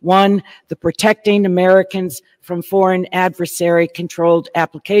 7521, the Protecting Americans from Foreign Adversary-Controlled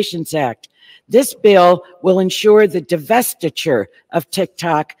Applications Act. This bill will ensure the divestiture of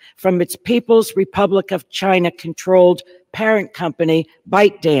TikTok from its People's Republic of China-controlled parent company,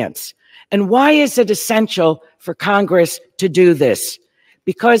 ByteDance. And why is it essential for Congress to do this?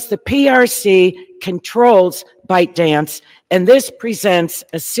 Because the PRC controls ByteDance, and this presents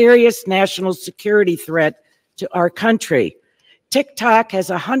a serious national security threat to our country. TikTok has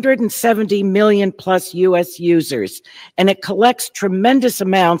 170 million plus US users, and it collects tremendous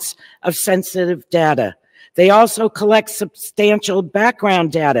amounts of sensitive data. They also collect substantial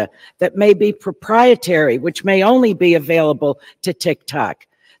background data that may be proprietary, which may only be available to TikTok.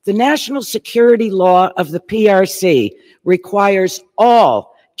 The national security law of the PRC requires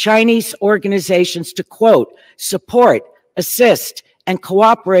all Chinese organizations to, quote, support, assist, and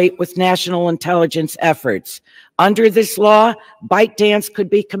cooperate with national intelligence efforts. Under this law, ByteDance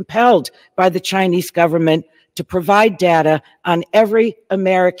could be compelled by the Chinese government to provide data on every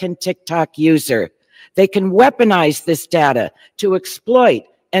American TikTok user. They can weaponize this data to exploit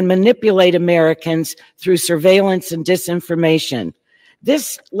and manipulate Americans through surveillance and disinformation.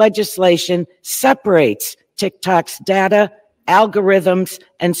 This legislation separates TikTok's data, algorithms,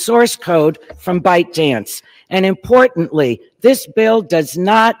 and source code from ByteDance. And importantly, this bill does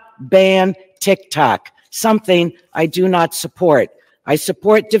not ban TikTok, something I do not support. I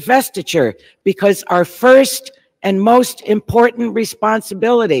support divestiture because our first and most important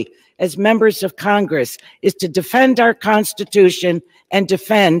responsibility as members of Congress is to defend our Constitution and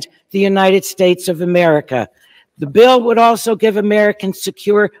defend the United States of America. The bill would also give Americans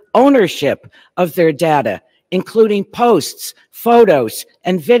secure ownership of their data, including posts, photos,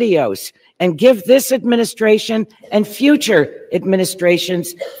 and videos, and give this administration and future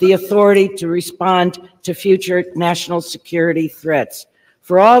administrations the authority to respond to future national security threats.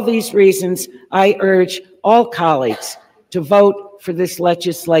 For all these reasons, I urge all colleagues to vote for this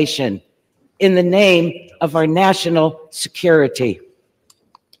legislation in the name of our national security.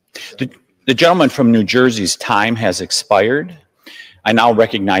 The gentleman from New Jersey's time has expired. I now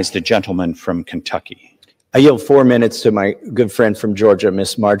recognize the gentleman from Kentucky. I yield 4 minutes to my good friend from Georgia,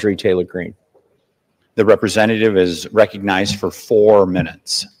 Miss Marjorie Taylor Greene. The representative is recognized for 4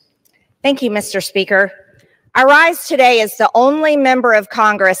 minutes. Thank you, Mr. Speaker. I rise today as the only member of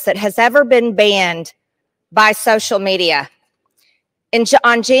Congress that has ever been banned by social media.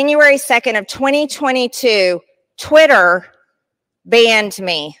 On January 2nd of 2022, Twitter banned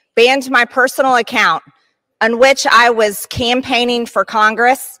me, banned my personal account on which I was campaigning for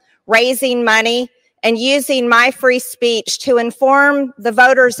Congress, raising money, and using my free speech to inform the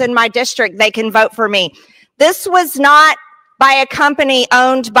voters in my district they can vote for me. This was not by a company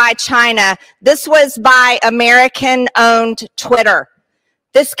owned by China. This was by American-owned Twitter.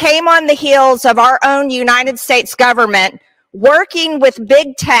 This came on the heels of our own United States government working with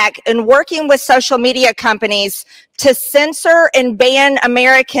big tech and working with social media companies to censor and ban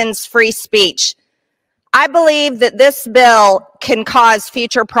Americans' free speech. I believe that this bill can cause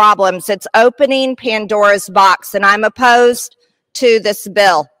future problems. It's opening Pandora's box, and I'm opposed to this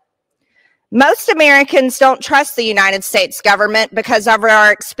bill. Most Americans don't trust the United States government because of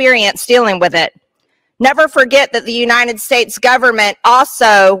our experience dealing with it. Never forget that the United States government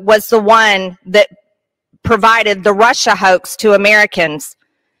also was the one that provided the Russia hoax to Americans.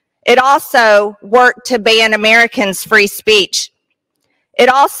 It also worked to ban Americans' free speech. It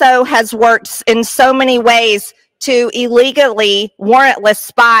also has worked in so many ways to illegally, warrantless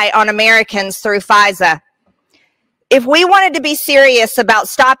spy on Americans through FISA. If we wanted to be serious about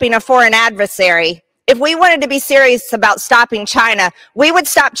stopping a foreign adversary, if we wanted to be serious about stopping China, we would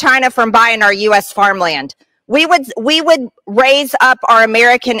stop China from buying our U.S. farmland. We would raise up our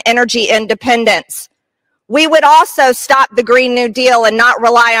American energy independence. We would also stop the Green New Deal and not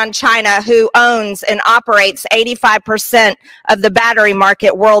rely on China, who owns and operates 85% of the battery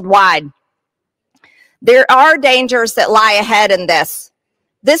market worldwide. There are dangers that lie ahead in this.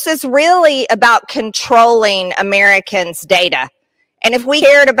 This is really about controlling Americans' data. And if we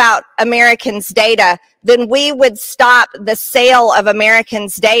cared about Americans' data, then we would stop the sale of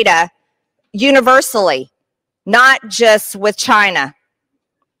Americans' data universally, not just with China.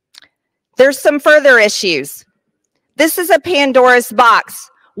 There's some further issues. This is a Pandora's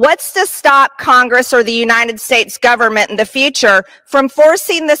box. What's to stop Congress or the United States government in the future from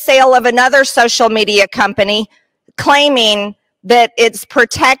forcing the sale of another social media company, claiming that it's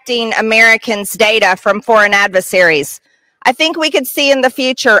protecting Americans' data from foreign adversaries? I think we could see in the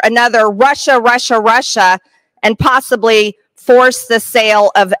future another Russia, and possibly force the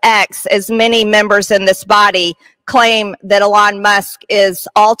sale of X, as many members in this body claim that Elon Musk is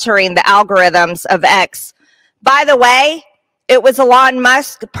altering the algorithms of X. By the way, it was Elon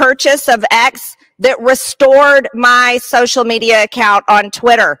Musk's purchase of X that restored my social media account on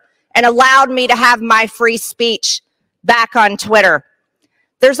Twitter and allowed me to have my free speech back on Twitter.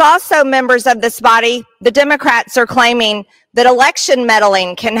 There's also members of this body, the Democrats, are claiming that election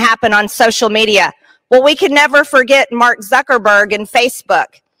meddling can happen on social media. Well, we can never forget Mark Zuckerberg and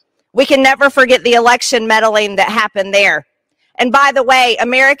Facebook. We can never forget the election meddling that happened there. And by the way,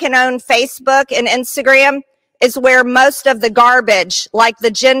 American-owned Facebook and Instagram is where most of the garbage, like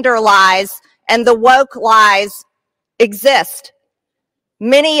the gender lies and the woke lies, exist.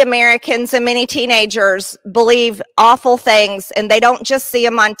 Many Americans and many teenagers believe awful things, and they don't just see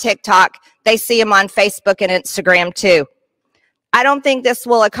them on TikTok, they see them on Facebook and Instagram too. I don't think this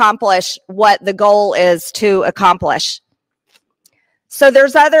will accomplish what the goal is to accomplish. So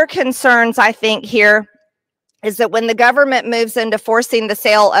there's other concerns, I think, here, is that when the government moves into forcing the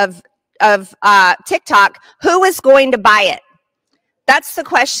sale of TikTok, who is going to buy it? That's the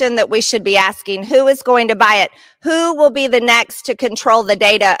question that we should be asking. Who is going to buy it? Who will be the next to control the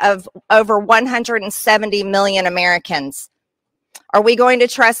data of over 170 million Americans? Are we going to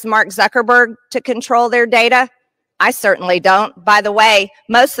trust Mark Zuckerberg to control their data? I certainly don't. By the way,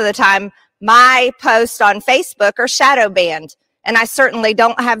 most of the time, my posts on Facebook are shadow banned, and I certainly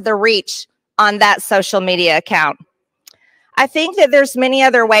don't have the reach on that social media account. I think that there's many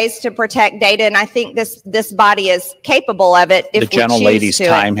other ways to protect data, and I think this body is capable of it if we choose to. The gentlelady's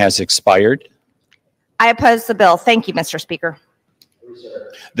time has expired. I oppose the bill. Thank you, Mr. Speaker.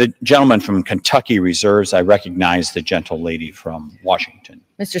 The gentleman from Kentucky reserves. I recognize the gentlelady from Washington.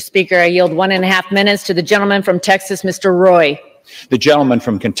 Mr. Speaker, I yield 1.5 minutes to the gentleman from Texas, Mr. Roy. The gentleman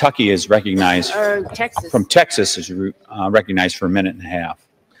from Kentucky is recognized. Texas. From Texas is recognized for 1.5 minutes.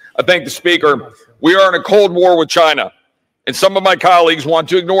 I thank the Speaker. We are in a Cold War with China, and some of my colleagues want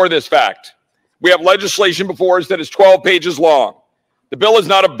to ignore this fact. We have legislation before us that is 12 pages long. The bill is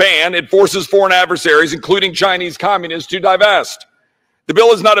not a ban. It forces foreign adversaries, including Chinese communists, to divest. The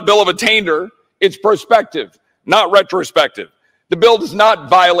bill is not a bill of attainder. It's prospective, not retrospective. The bill does not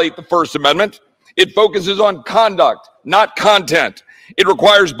violate the First Amendment. It focuses on conduct, not content. It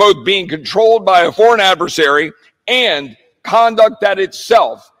requires both being controlled by a foreign adversary and conduct that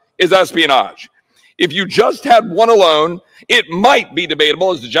itself is espionage. If you just had one alone, it might be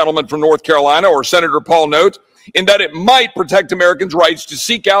debatable, as the gentleman from North Carolina or Senator Paul notes, in that it might protect Americans' rights to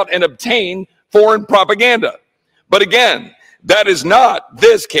seek out and obtain foreign propaganda. But again, that is not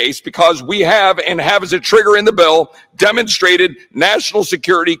this case, because we have, and have as a trigger in the bill, demonstrated national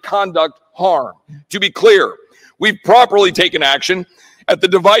security conduct harm. To be clear, we've properly taken action at the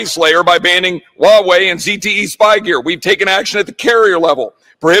device layer by banning Huawei and ZTE spy gear. We've taken action at the carrier level,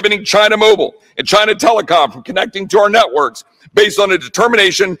 prohibiting China Mobile and China Telecom from connecting to our networks based on a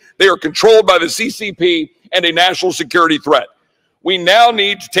determination they are controlled by the CCP and a national security threat. We now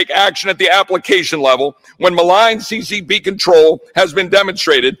need to take action at the application level when malign CCP control has been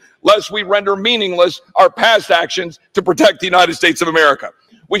demonstrated, lest we render meaningless our past actions to protect the United States of America.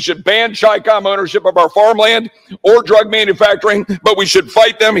 We should ban Chi-Com ownership of our farmland or drug manufacturing, but we should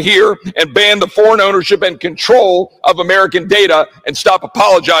fight them here and ban the foreign ownership and control of American data and stop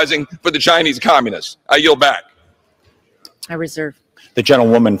apologizing for the Chinese communists. I yield back. I reserve. The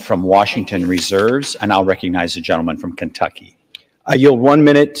gentlewoman from Washington reserves, and I'll recognize the gentleman from Kentucky. I yield 1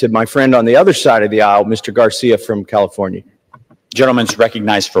 minute to my friend on the other side of the aisle, Mr. Garcia from California. Gentleman's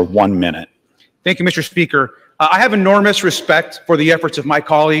recognized for 1 minute. Thank you, Mr. Speaker. I have enormous respect for the efforts of my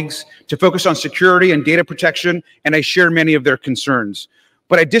colleagues to focus on security and data protection, and I share many of their concerns.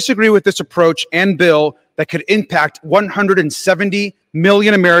 But I disagree with this approach and bill that could impact 170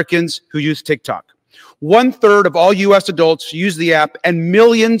 million Americans who use TikTok. 1/3 of all U.S. adults use the app, and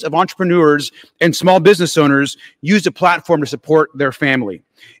millions of entrepreneurs and small business owners use the platform to support their family.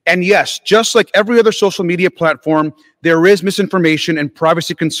 And yes, just like every other social media platform, there is misinformation and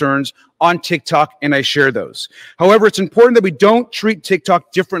privacy concerns on TikTok, and I share those. However, it's important that we don't treat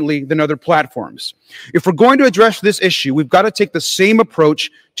TikTok differently than other platforms. If we're going to address this issue, we've got to take the same approach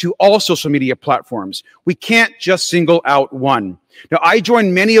to all social media platforms. We can't just single out one. Now, I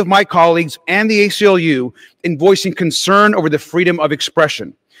join many of my colleagues and the ACLU in voicing concern over the freedom of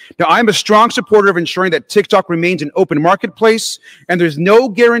expression. Now, I'm a strong supporter of ensuring that TikTok remains an open marketplace, and there's no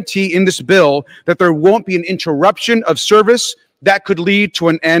guarantee in this bill that there won't be an interruption of service that could lead to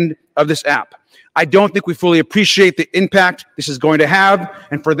an end of this app. I don't think we fully appreciate the impact this is going to have,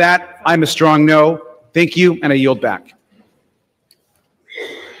 and for that, I'm a strong no. Thank you, and I yield back.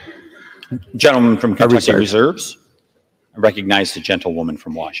 Gentleman from Kentucky reserves. I recognize the gentlewoman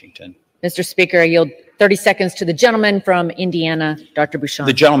from Washington. Mr. Speaker, I yield 30 seconds to the gentleman from Indiana, Dr. Bouchon.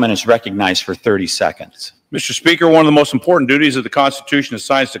 The gentleman is recognized for 30 seconds. Mr. Speaker, one of the most important duties of the Constitution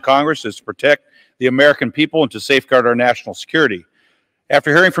assigned to Congress is to protect the American people and to safeguard our national security.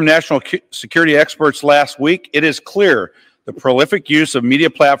 After hearing from national security experts last week, it is clear the prolific use of media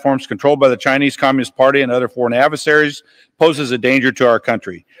platforms controlled by the Chinese Communist Party and other foreign adversaries poses a danger to our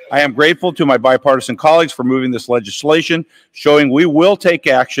country. I am grateful to my bipartisan colleagues for moving this legislation, showing we will take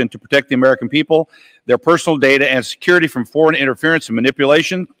action to protect the American people, their personal data, and security from foreign interference and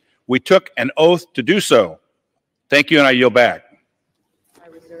manipulation. We took an oath to do so. Thank you, and I yield back.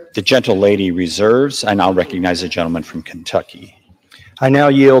 The gentle lady reserves, and I'll recognize the gentleman from Kentucky. I now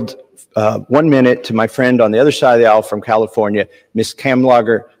yield 1 minute to my friend on the other side of the aisle from California, Ms.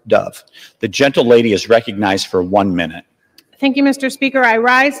 Kamlager Dove. The gentle lady is recognized for 1 minute. Thank you, Mr. Speaker. I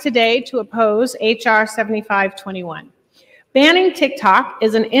rise today to oppose H.R. 7521. Banning TikTok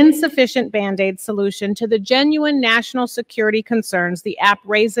is an insufficient Band-Aid solution to the genuine national security concerns the app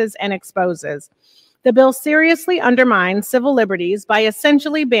raises and exposes. The bill seriously undermines civil liberties by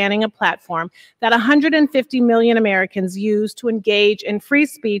essentially banning a platform that 150 million Americans use to engage in free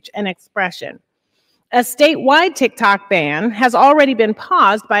speech and expression. A statewide TikTok ban has already been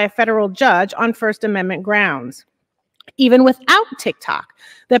paused by a federal judge on First Amendment grounds. Even without TikTok,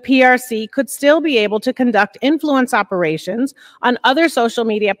 the PRC could still be able to conduct influence operations on other social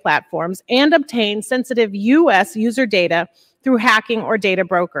media platforms and obtain sensitive U.S. user data through hacking or data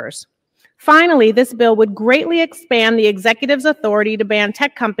brokers. Finally, this bill would greatly expand the executive's authority to ban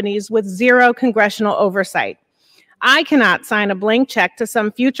tech companies with zero congressional oversight. I cannot sign a blank check to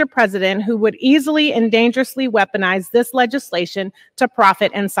some future president who would easily and dangerously weaponize this legislation to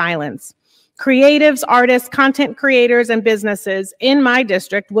profit and silence. Creatives, artists, content creators, and businesses in my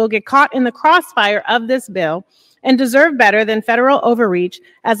district will get caught in the crossfire of this bill and deserve better than federal overreach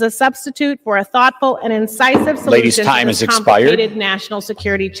as a substitute for a thoughtful and incisive solution to this complicated national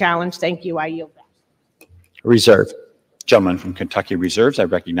security challenge. Thank you. I yield back. Reserve. Gentleman from Kentucky reserves. I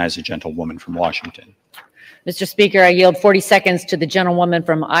recognize the gentlewoman from Washington. Mr. Speaker, I yield 40 seconds to the gentlewoman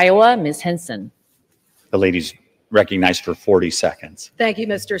from Iowa, Ms. Henson. The lady's recognized for 40 seconds. Thank you,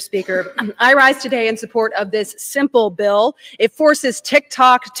 Mr. Speaker. I rise today in support of this simple bill. It forces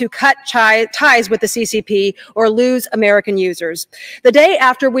TikTok to cut ties with the CCP or lose American users. The day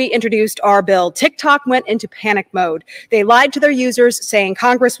after we introduced our bill, TikTok went into panic mode. They lied to their users, saying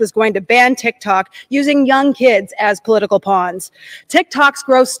Congress was going to ban TikTok, using young kids as political pawns. TikTok's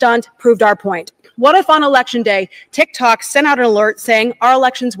growth stunt proved our point. What if on election day, TikTok sent out an alert saying our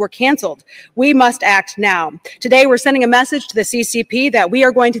elections were canceled? We must act now. Today, we're sending a message to the CCP that we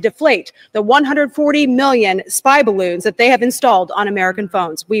are going to deflate the 140 million spy balloons that they have installed on American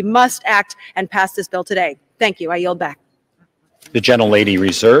phones. We must act and pass this bill today. Thank you. I yield back. The gentlelady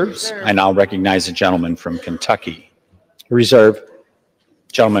reserves. I now recognize the gentleman from Kentucky. Reserve.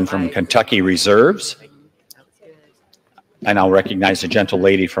 Gentleman from Kentucky reserves. I now recognize the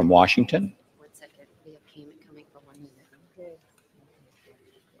gentlelady from Washington.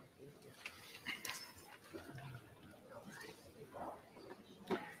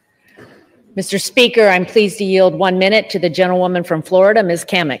 Mr. Speaker, I'm pleased to yield 1 minute to the gentlewoman from Florida, Ms.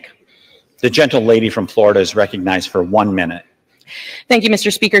 Kamick. The gentle lady from Florida is recognized for 1 minute. Thank you,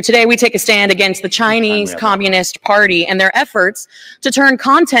 Mr. Speaker. Today we take a stand against the Chinese Communist Party and their efforts to turn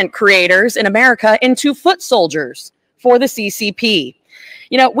content creators in America into foot soldiers for the CCP.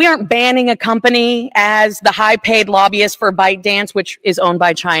 You know, we aren't banning a company as the high-paid lobbyist for ByteDance, which is owned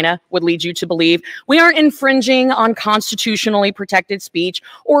by China, would lead you to believe. We aren't infringing on constitutionally protected speech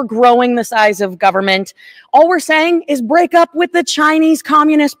or growing the size of government. All we're saying is break up with the Chinese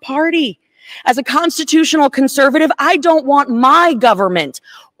Communist Party. As a constitutional conservative, I don't want my government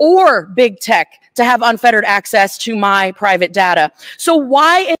or big tech to have unfettered access to my private data. So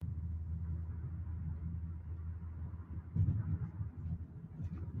why...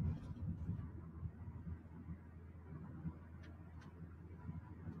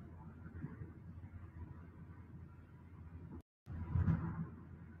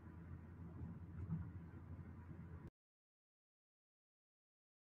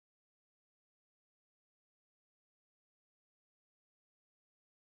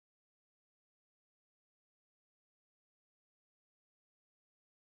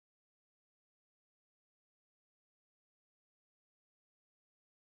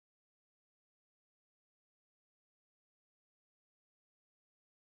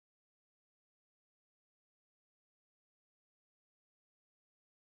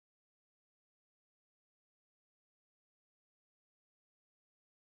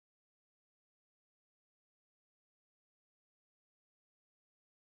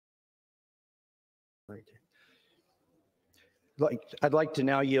 I'd like to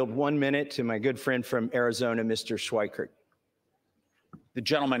now yield 1 minute to my good friend from Arizona, Mr. Schweikert. The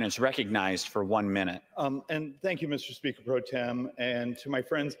gentleman is recognized for 1 minute. And thank you, Mr. Speaker Pro Tem, and to my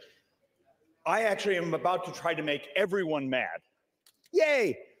friends. I actually am about to try to make everyone mad.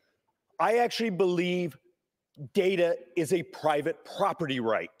 Yay! I actually believe data is a private property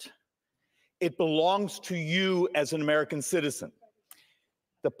right. It belongs to you as an American citizen.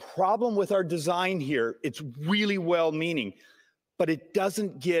 The problem with our design here, it's really well-meaning, but it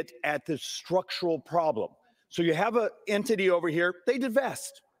doesn't get at the structural problem. So you have an entity over here, they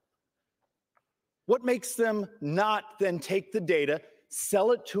divest. What makes them not then take the data,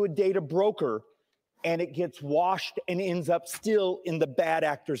 sell it to a data broker, and it gets washed and ends up still in the bad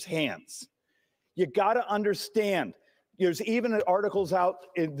actor's hands? You got to understand, there's even articles out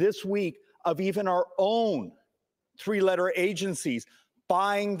this week of even our own three-letter agencies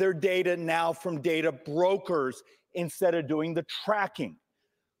buying their data now from data brokers instead of doing the tracking.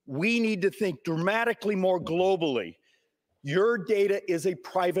 We need to think dramatically more globally. Your data is a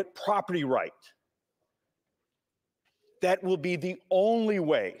private property right. That will be the only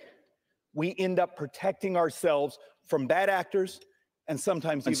way we end up protecting ourselves from bad actors and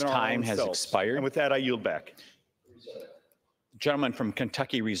sometimes even our own Time has selves. expired. And with that, I yield back. Gentleman from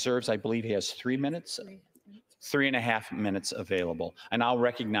Kentucky reserves, I believe he has 3 minutes. 3.5 minutes available. And I'll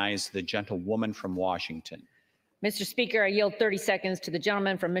recognize the gentlewoman from Washington. Mr. Speaker, I yield 30 seconds to the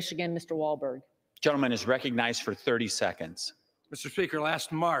gentleman from Michigan, Mr. Wahlberg. Gentleman is recognized for 30 seconds. Mr. Speaker,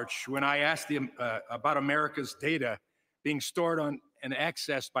 last March, when I asked about America's data being stored on and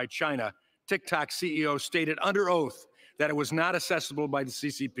accessed by China, TikTok CEO stated under oath that it was not accessible by the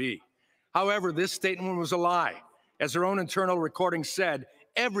CCP. However, this statement was a lie. As their own internal recording said,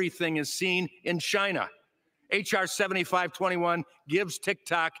 everything is seen in China. HR 7521 gives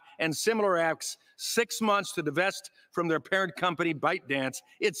TikTok and similar apps 6 months to divest from their parent company, ByteDance.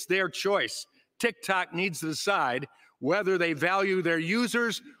 It's their choice. TikTok needs to decide whether they value their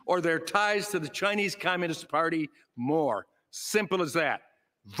users or their ties to the Chinese Communist Party more. Simple as that.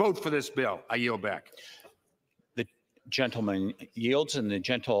 Vote for this bill. I yield back. The gentleman yields, and the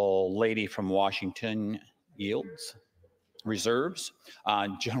gentle lady from Washington yields. Reserves.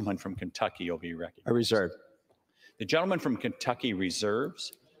 Gentleman from Kentucky will be recognized. I reserve. The gentleman from Kentucky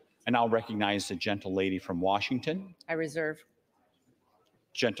reserves, and I'll recognize the gentle lady from Washington. I reserve.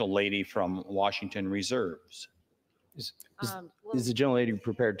 Gentle lady from Washington reserves. Is the gentle lady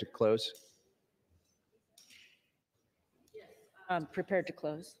prepared to close? Prepared to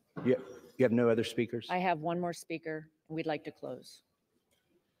close. You have no other speakers? I have one more speaker, and we'd like to close.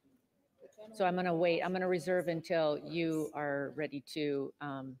 So I'm going to wait. I'm going to reserve until you are ready to,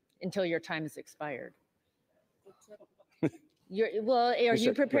 until your time is expired. Are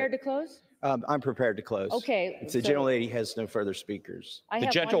you prepared to close? I'm prepared to close. Okay. If the gentle lady has no further speakers. The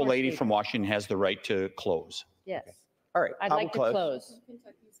gentle lady from Washington has the right to close. Yes. Okay. All right. I'd like to close.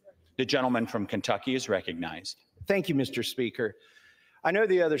 The gentleman from Kentucky is recognized. Thank you, Mr. Speaker. I know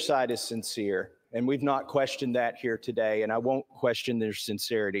the other side is sincere, and we've not questioned that here today, and I won't question their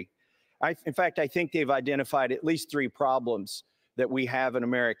sincerity. In fact, I think they've identified at least 3 problems that we have in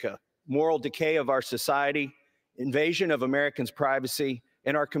America: moral decay of our society, invasion of Americans' privacy,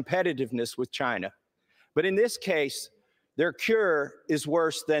 and our competitiveness with China. But in this case, their cure is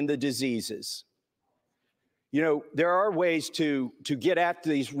worse than the diseases. You know, there are ways to get at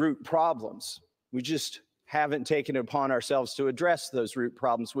these root problems. We just haven't taken it upon ourselves to address those root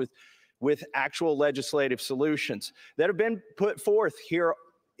problems with actual legislative solutions that have been put forth here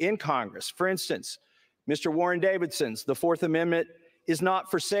in Congress. For instance, Mr. Warren Davidson's The Fourth Amendment is Not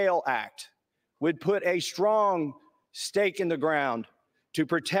for Sale Act would put a strong stake in the ground to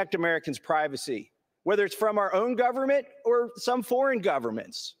protect Americans' privacy, whether it's from our own government or some foreign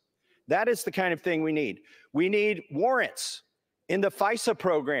governments. That is the kind of thing we need. We need warrants in the FISA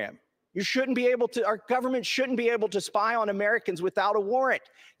program. You shouldn't be able to, our government shouldn't be able to spy on Americans without a warrant,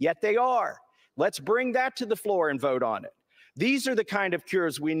 yet they are. Let's bring that to the floor and vote on it. These are the kind of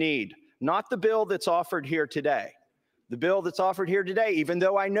cures we need, not the bill that's offered here today. The bill that's offered here today, even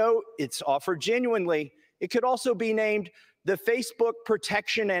though I know it's offered genuinely, it could also be named the Facebook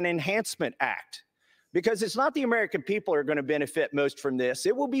Protection and Enhancement Act, because it's not the American people who are going to benefit most from this.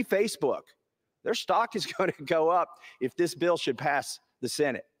 It will be Facebook. Their stock is going to go up if this bill should pass the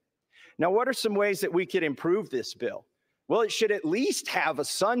Senate. Now, what are some ways that we could improve this bill? Well, it should at least have a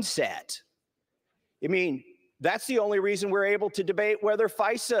sunset. I mean, that's the only reason we're able to debate whether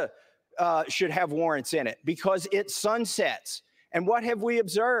FISA should have warrants in it, because it sunsets. And what have we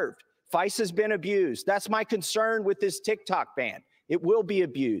observed? FISA's been abused. That's my concern with this TikTok ban. It will be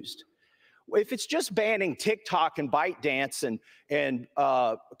abused. If it's just banning TikTok and ByteDance and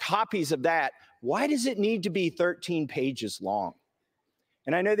copies of that, why does it need to be 13 pages long?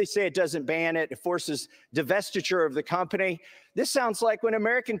 And I know they say it doesn't ban it, it forces divestiture of the company. This sounds like when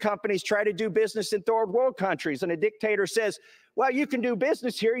American companies try to do business in third world countries and a dictator says, well, you can do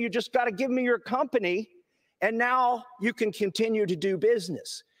business here, you just got to give me your company, and now you can continue to do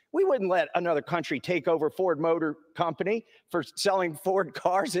business. We wouldn't let another country take over Ford Motor Company for selling Ford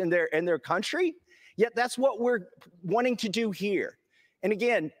cars in their country. Yet that's what we're wanting to do here. And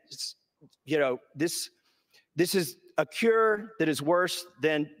again, you know, this is a cure that is worse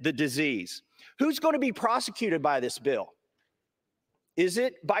than the disease. Who's going to be prosecuted by this bill? Is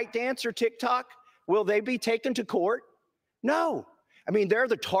it ByteDance or TikTok? Will they be taken to court? No. I mean, they're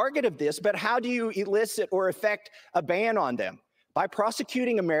the target of this, but how do you elicit or effect a ban on them? By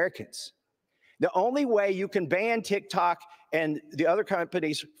prosecuting Americans. The only way you can ban TikTok and the other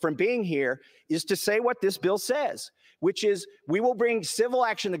companies from being here is to say what this bill says, which is we will bring civil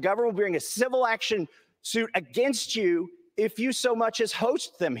action. The government will bring a civil action suit against you if you so much as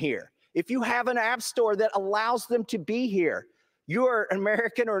host them here. If you have an app store that allows them to be here, you are an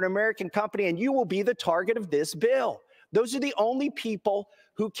American or an American company, and you will be the target of this bill. Those are the only people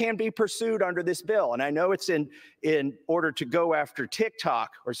who can be pursued under this bill. And I know it's in order to go after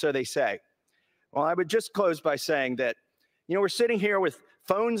TikTok, or so they say. Well, I would just close by saying that, you know, we're sitting here with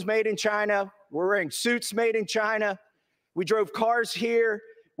phones made in China. We're wearing suits made in China. We drove cars here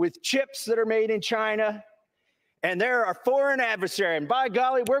with chips that are made in China. And they're our foreign adversary. And by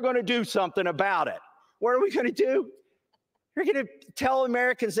golly, we're going to do something about it. What are we going to do? We're going to tell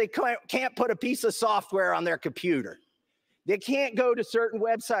Americans they can't put a piece of software on their computer. They can't go to certain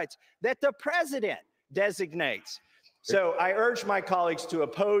websites that the president designates. So I urge my colleagues to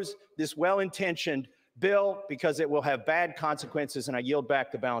oppose this well-intentioned bill because it will have bad consequences, and I yield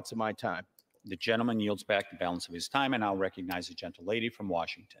back the balance of my time. The gentleman yields back the balance of his time, and I'll recognize the gentlelady from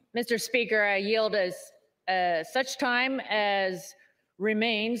Washington. Mr. Speaker, I yield as such time as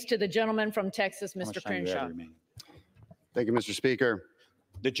remains to the gentleman from Texas, Mr. Crenshaw. Thank you, Mr. Speaker.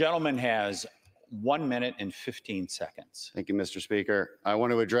 The gentleman has 1 minute and 15 seconds. Thank you, Mr. Speaker. I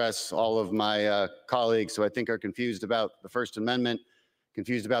want to address all of my colleagues who I think are confused about the First Amendment,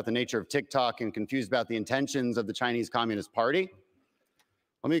 confused about the nature of TikTok, and confused about the intentions of the Chinese Communist Party.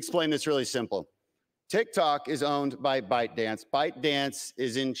 Let me explain this really simple. TikTok is owned by ByteDance. ByteDance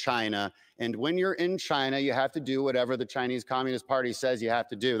is in China. And when you're in China, you have to do whatever the Chinese Communist Party says you have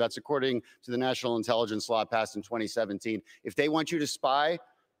to do. That's according to the national intelligence law passed in 2017. If they want you to spy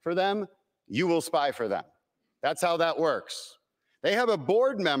for them, you will spy for them. That's how that works. They have a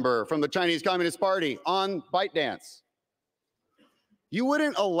board member from the Chinese Communist Party on ByteDance. You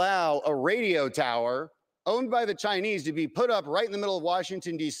wouldn't allow a radio tower owned by the Chinese to be put up right in the middle of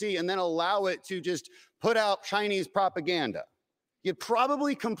Washington, D.C., and then allow it to just put out Chinese propaganda. You'd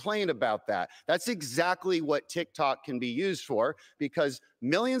probably complain about that. That's exactly what TikTok can be used for, because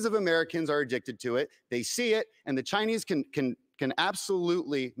millions of Americans are addicted to it. They see it, and the Chinese can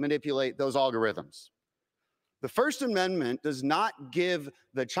absolutely manipulate those algorithms. The First Amendment does not give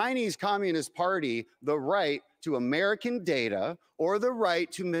the Chinese Communist Party the right to American data or the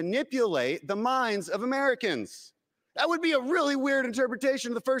right to manipulate the minds of Americans. That would be a really weird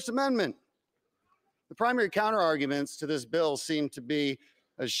interpretation of the First Amendment. The primary counterarguments to this bill seem to be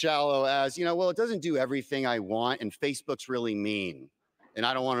as shallow as, well, it doesn't do everything I want, and Facebook's really mean, and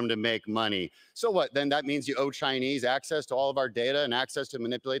I don't want them to make money. So what, then that means you owe Chinese access to all of our data and access to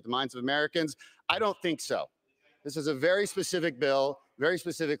manipulate the minds of Americans? I don't think so. This is a very specific bill, very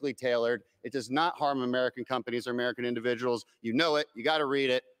specifically tailored. It does not harm American companies or American individuals. You know it, you gotta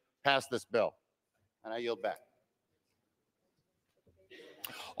read it, pass this bill. And I yield back.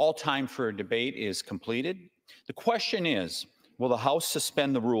 All time for debate is completed. The question is, will the House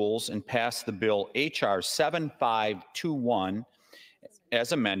suspend the rules and pass the bill H.R. 7521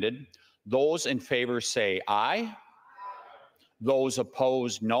 as amended? Those in favor say aye. Those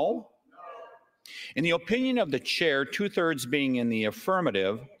opposed, no. In the opinion of the chair, 2/3 being in the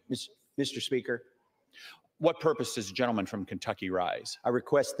affirmative, Mr. Speaker, what purpose does the gentleman from Kentucky rise? I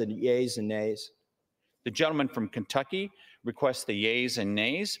request the yeas and nays. The gentleman from Kentucky requests the yeas and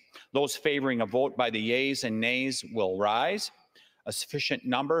nays. Those favoring a vote by the yeas and nays will rise. A sufficient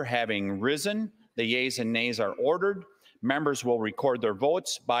number having risen, the yeas and nays are ordered. Members will record their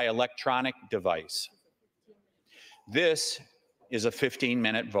votes by electronic device. This is a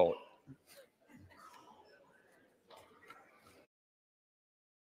 15-minute vote.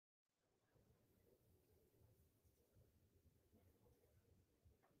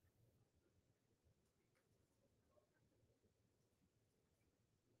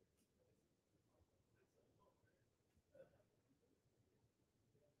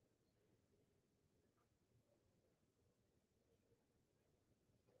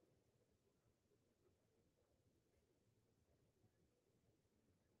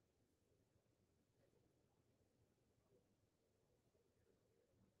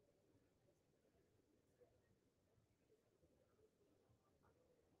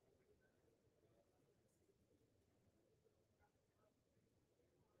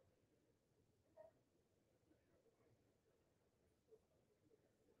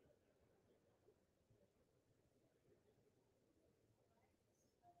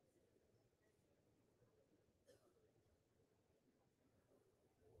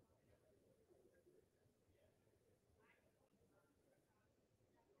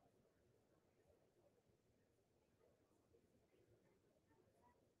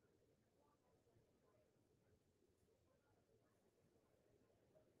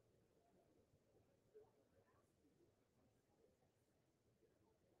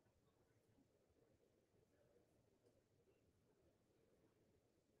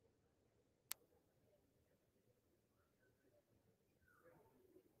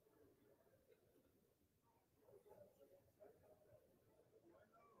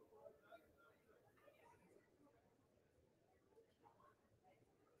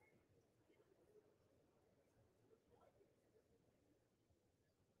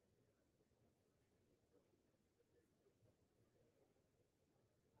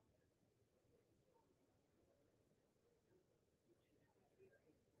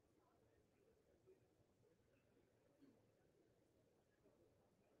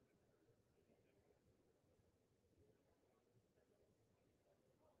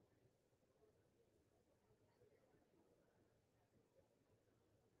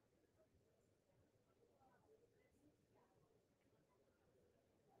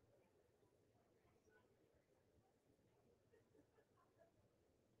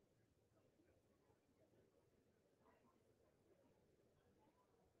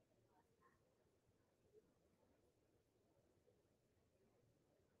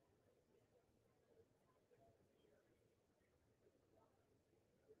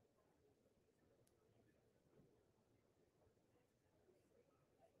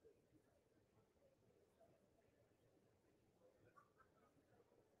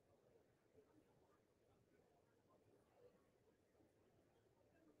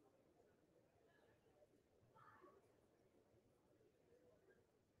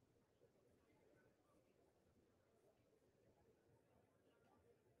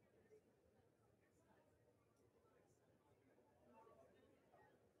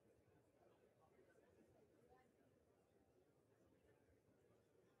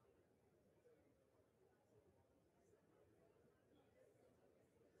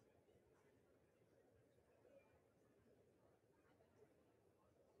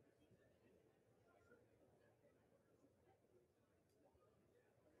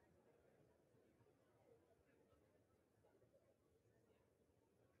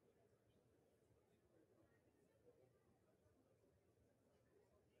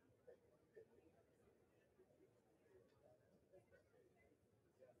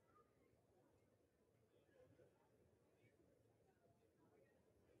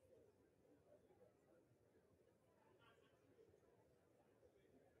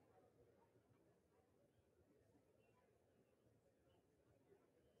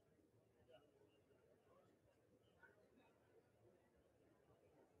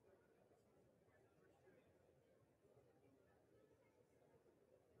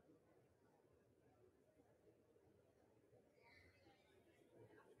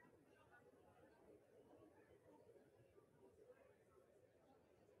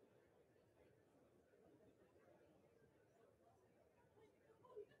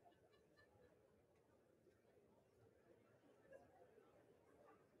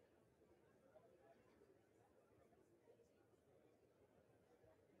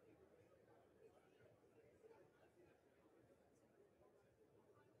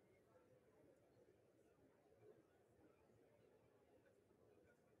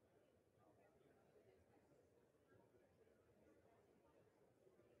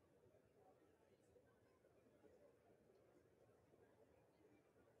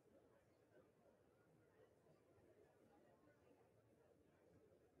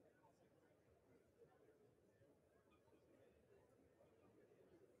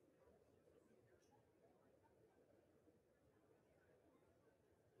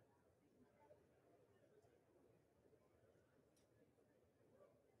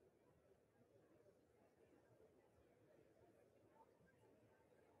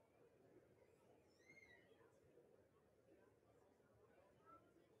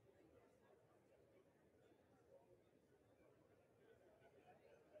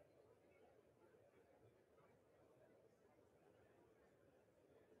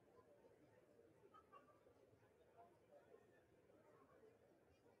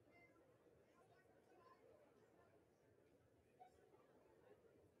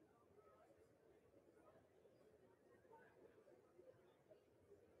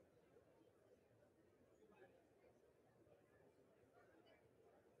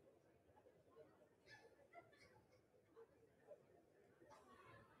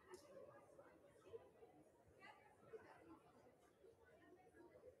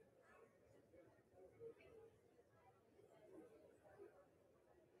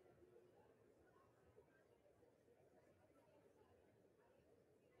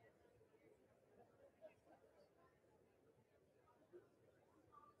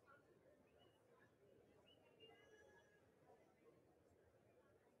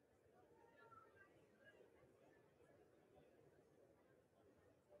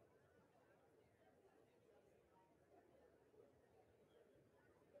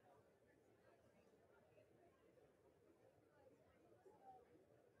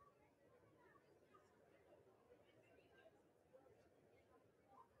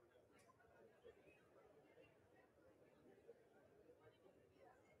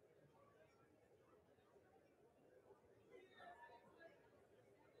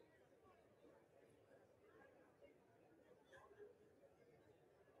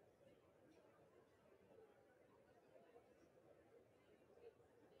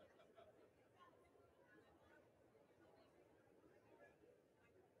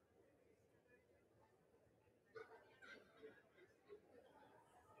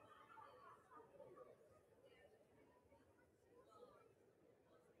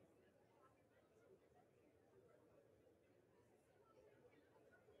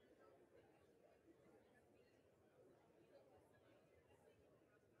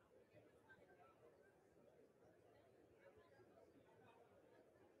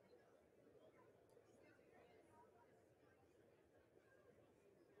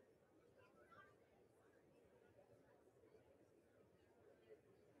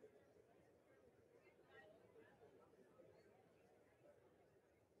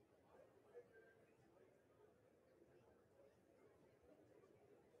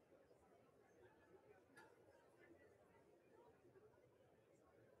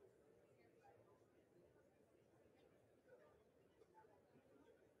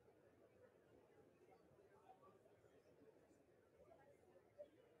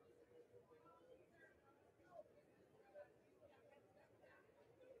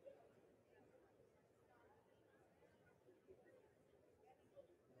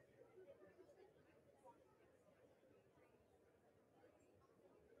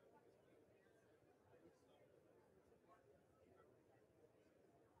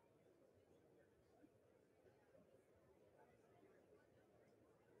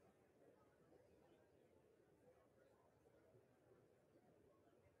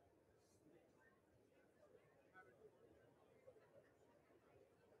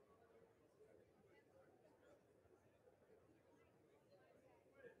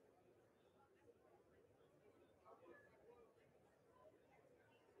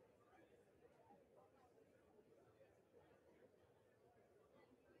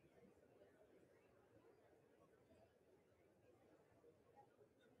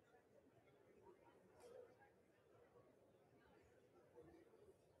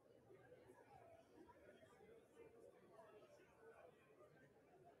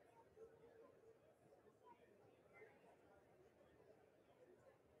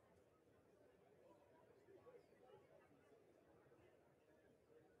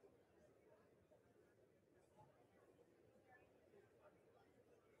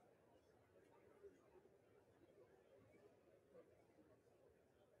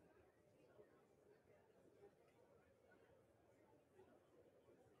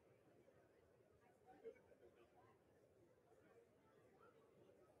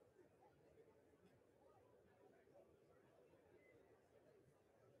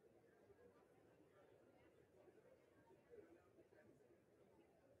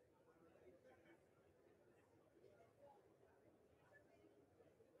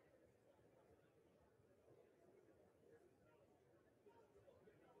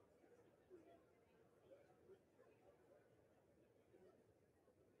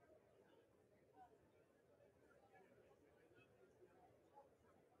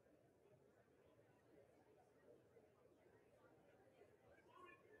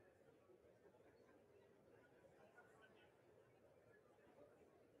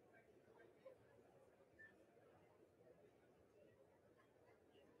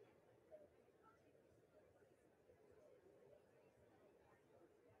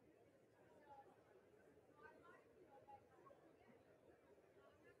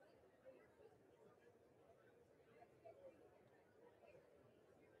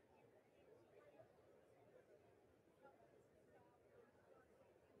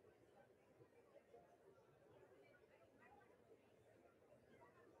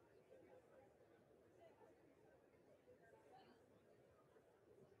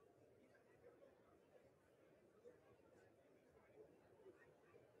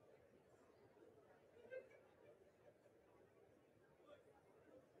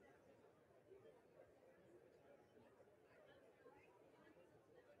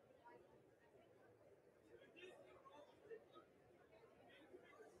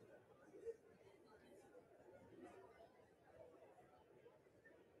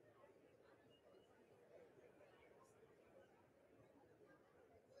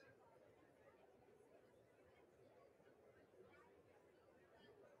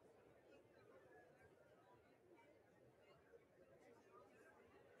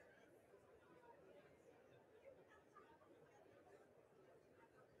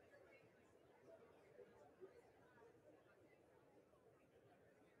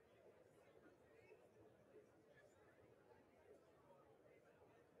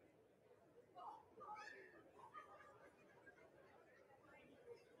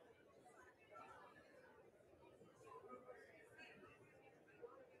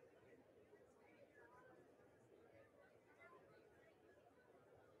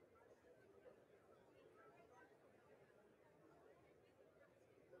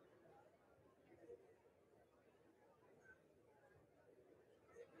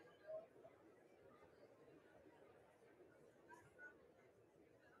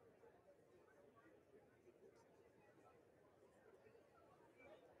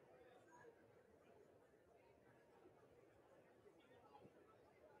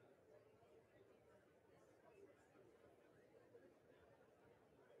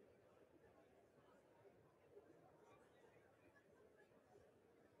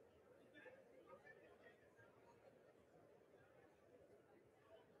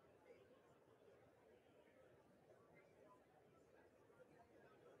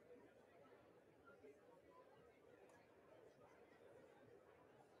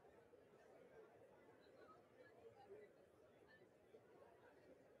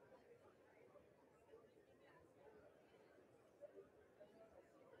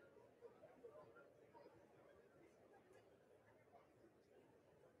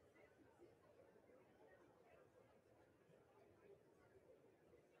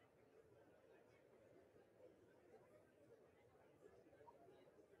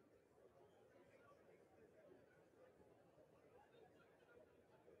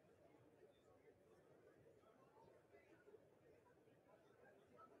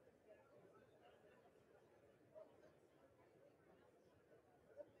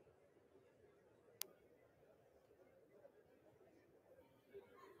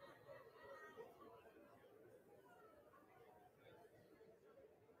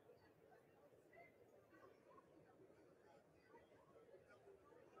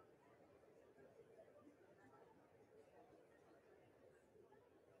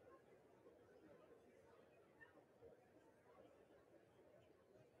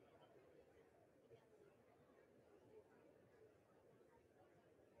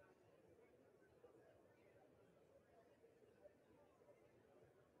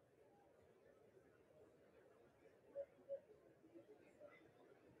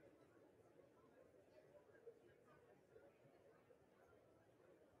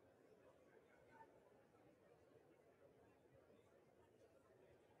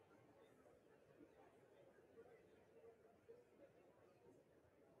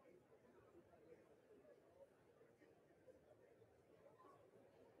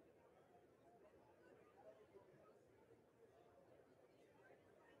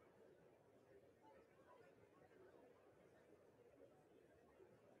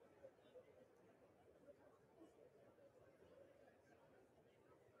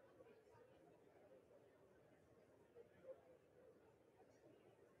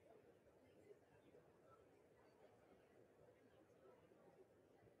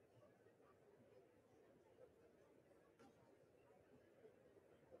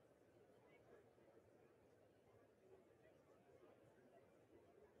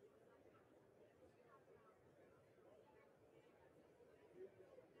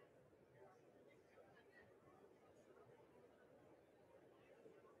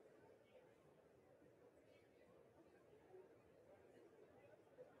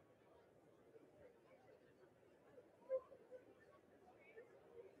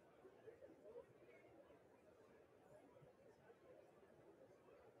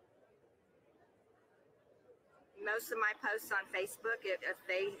 most of my posts on Facebook, if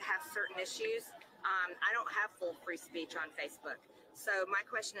they have certain issues, I don't have full free speech on Facebook. So my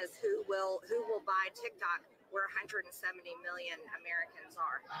question is, who will buy TikTok where 170 million Americans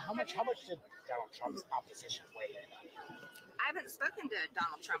are? How much did Donald Trump's opposition weigh in? I haven't spoken to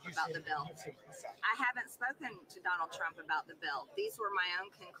Donald Trump about the bill. I haven't spoken to Donald Trump about the bill. These were my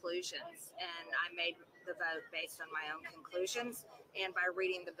own conclusions, and I made the vote based on my own conclusions and by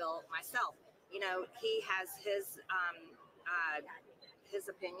reading the bill myself. You know, he has his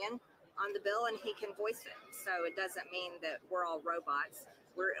opinion on the bill, and he can voice it. So it doesn't mean that we're all robots.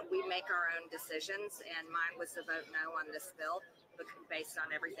 We make our own decisions, and mine was to vote no on this bill based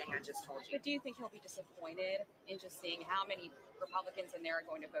on everything I just told you. But do you think he'll be disappointed in just seeing how many Republicans in there are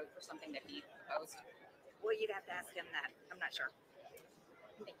going to vote for something that he proposed? Well, you'd have to ask him that. I'm not sure.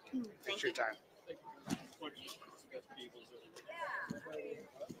 Thank you. Thank you. Time.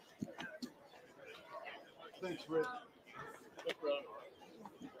 Thanks, Rick.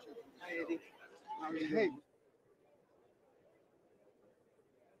 Hi, Eddie. How are you Hey. doing?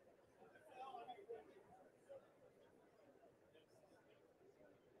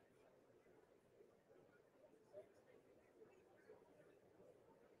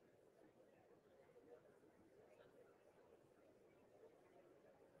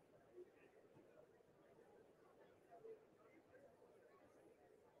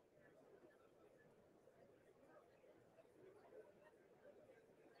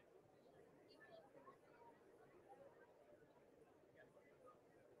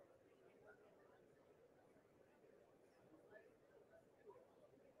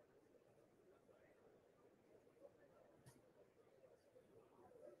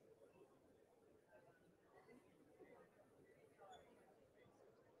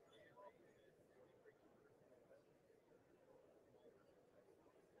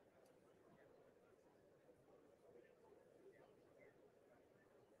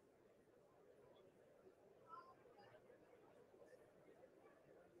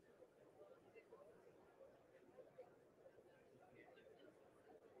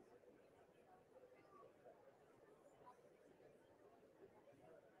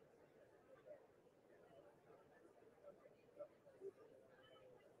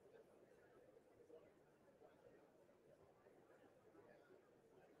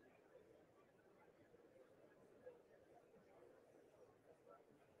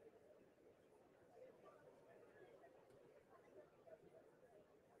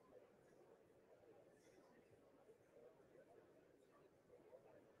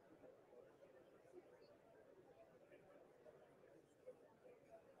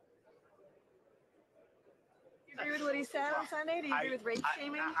 Do you agree with what he said on Sunday? Do you agree with rape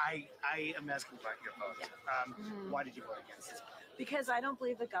shaming? I am asking about your vote. Why did you vote against this? Because I don't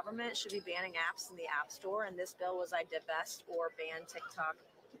believe the government should be banning apps in the App Store, and this bill was I divest or ban TikTok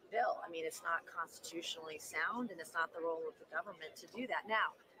bill. I mean, it's not constitutionally sound, and it's not the role of the government to do that.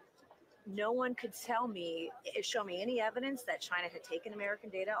 Now, no one could show me any evidence that China had taken American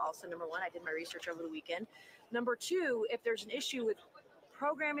data. Also, number one, I did my research over the weekend. Number two, if there's an issue with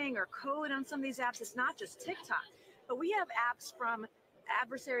programming or code on some of these apps, it's not just TikTok, but we have apps from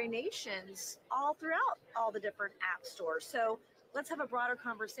adversary nations all throughout all the different app stores. So let's have a broader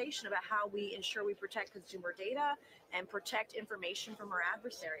conversation about how we ensure we protect consumer data and protect information from our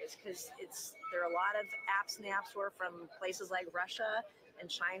adversaries, because there are a lot of apps in the App Store from places like Russia and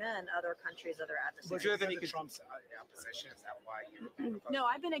China and other countries, other adversaries. Was there any Trump's opposition? Is that why you? No,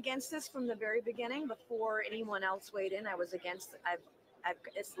 I've been against this from the very beginning. Before anyone else weighed in, I was against.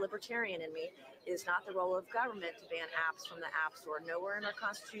 It's libertarian in me. It is not the role of government to ban apps from the App Store. Nowhere in our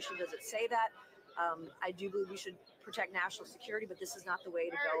Constitution does it say that. I do believe we should protect national security, but this is not the way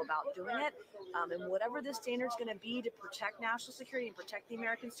to go about doing it. And whatever the standard is going to be to protect national security and protect the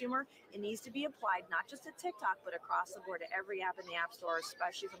American consumer, it needs to be applied not just to TikTok, but across the board to every app in the App Store,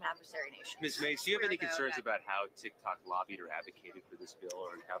 especially from adversary nations. Ms. Mays, do you have any concerns about how TikTok lobbied or advocated for this bill,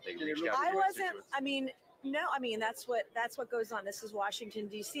 or how they reached out? I wasn't. No. That's what goes on. This is Washington,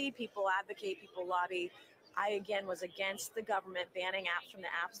 D.C. People advocate, people lobby. I, again, was against the government banning apps from the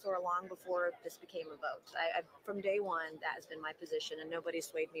App Store long before this became a vote. From day one, that has been my position, and nobody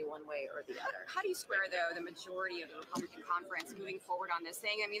swayed me one way or the other. How do you square, though, the majority of the Republican conference moving forward on this,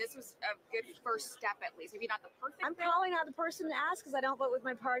 saying, this was a good first step, at least, maybe not the perfect I'm probably not the person to ask, because I don't vote with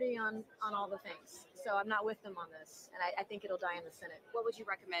my party on all the things. So I'm not with them on this, and I think it'll die in the Senate. What would you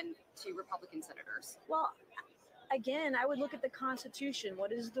recommend to Republican senators? Well, again, I would look at the Constitution.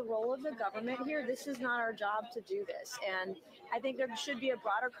 What is the role of the government here? This is not our job to do this. And I think there should be a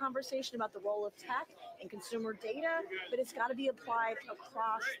broader conversation about the role of tech and consumer data, but it's got to be applied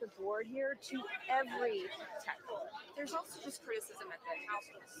across the board here to every tech. There's also just criticism at the House.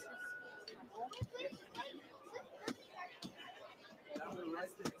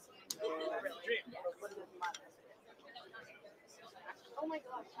 Oh my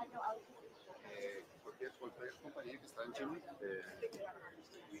gosh, I know. Cualquier compañía que está en Chile.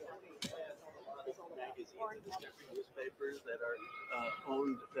 Newspapers that are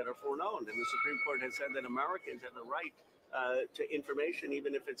owned, that are foreign owned, and the Supreme Court has said that Americans have the right to information,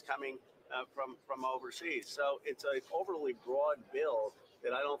 even if it's coming from overseas. So it's an overly broad bill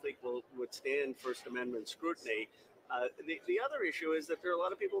that I don't think will withstand First Amendment scrutiny. The other issue is that there are a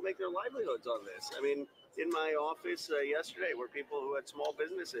lot of people who make their livelihoods on this. I mean, in my office yesterday were people who had small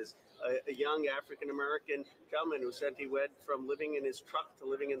businesses. A young African-American gentleman who said he went from living in his truck to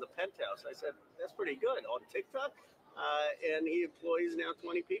living in the penthouse. I said, that's pretty good on TikTok. And he employs now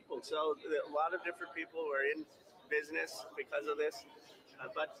 20 people. So a lot of different people who are in business because of this.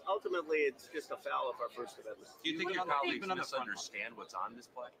 But ultimately, it's just a foul of our First Amendment. Do you think your colleagues misunderstand what's on this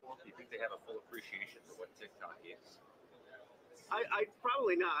platform? Do you think they have a full appreciation for what TikTok is? I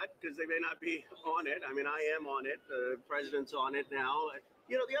probably not, because they may not be on it. I mean, I am on it. The president's on it now.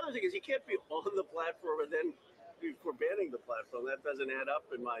 You know, the other thing is you can't be on the platform and then for banning the platform. That doesn't add up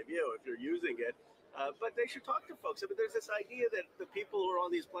in my view if you're using it. But they should talk to folks. I mean, there's this idea that the people who are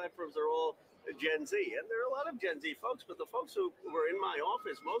on these platforms are all Gen Z, and there are a lot of Gen Z folks, but the folks who were in my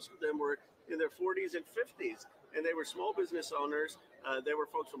office, most of them were in their 40s and 50s, and they were small business owners. They were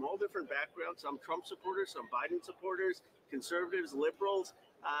folks from all different backgrounds, some Trump supporters, some Biden supporters, conservatives, liberals,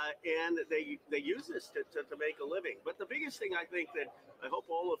 and they use this to make a living. But the biggest thing I think that I hope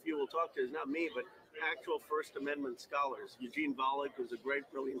all of you will talk to is not me, but actual First Amendment scholars. Eugene Volokh, who's a great,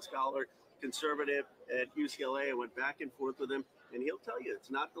 brilliant scholar, conservative at UCLA. I went back and forth with him, and he'll tell you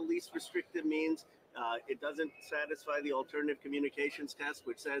it's not the least restrictive means. It doesn't satisfy the alternative communications test,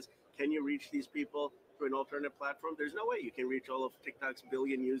 which says, can you reach these people through an alternative platform? There's no way you can reach all of TikTok's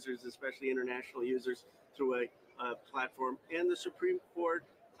billion users, especially international users, through a platform. And the Supreme Court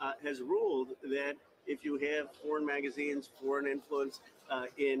has ruled that if you have foreign magazines, foreign influence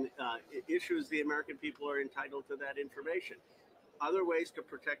in issues, the American people are entitled to that information. Other ways to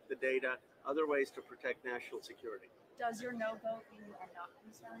protect the data, other ways to protect national security. Does your no vote mean you are not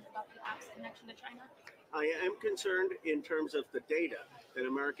concerned about the app's connection to China? I am concerned in terms of the data, that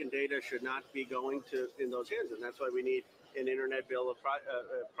American data should not be going in those hands. And that's why we need an internet bill, a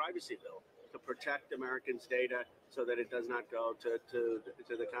privacy bill, to protect Americans' data so that it does not go to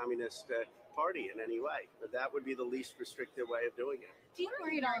the Communist Party in any way. But that would be the least restrictive way of doing it. Do you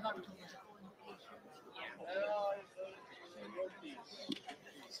worry at all about political implications?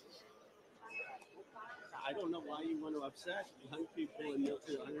 I don't know why you want to upset young people and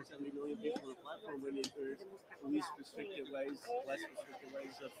 170 million people on the platform when there's least restrictive ways, less restrictive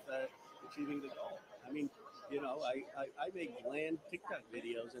ways of achieving the goal. I mean, you know, I make bland TikTok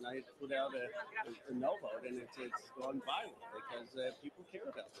videos and I put out a no vote, and it's gone viral because people care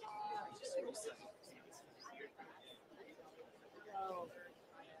about this.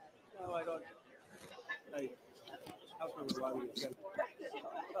 No, I don't. How come why would you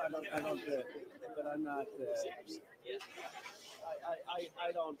I don't but I'm not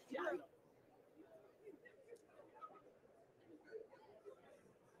I don't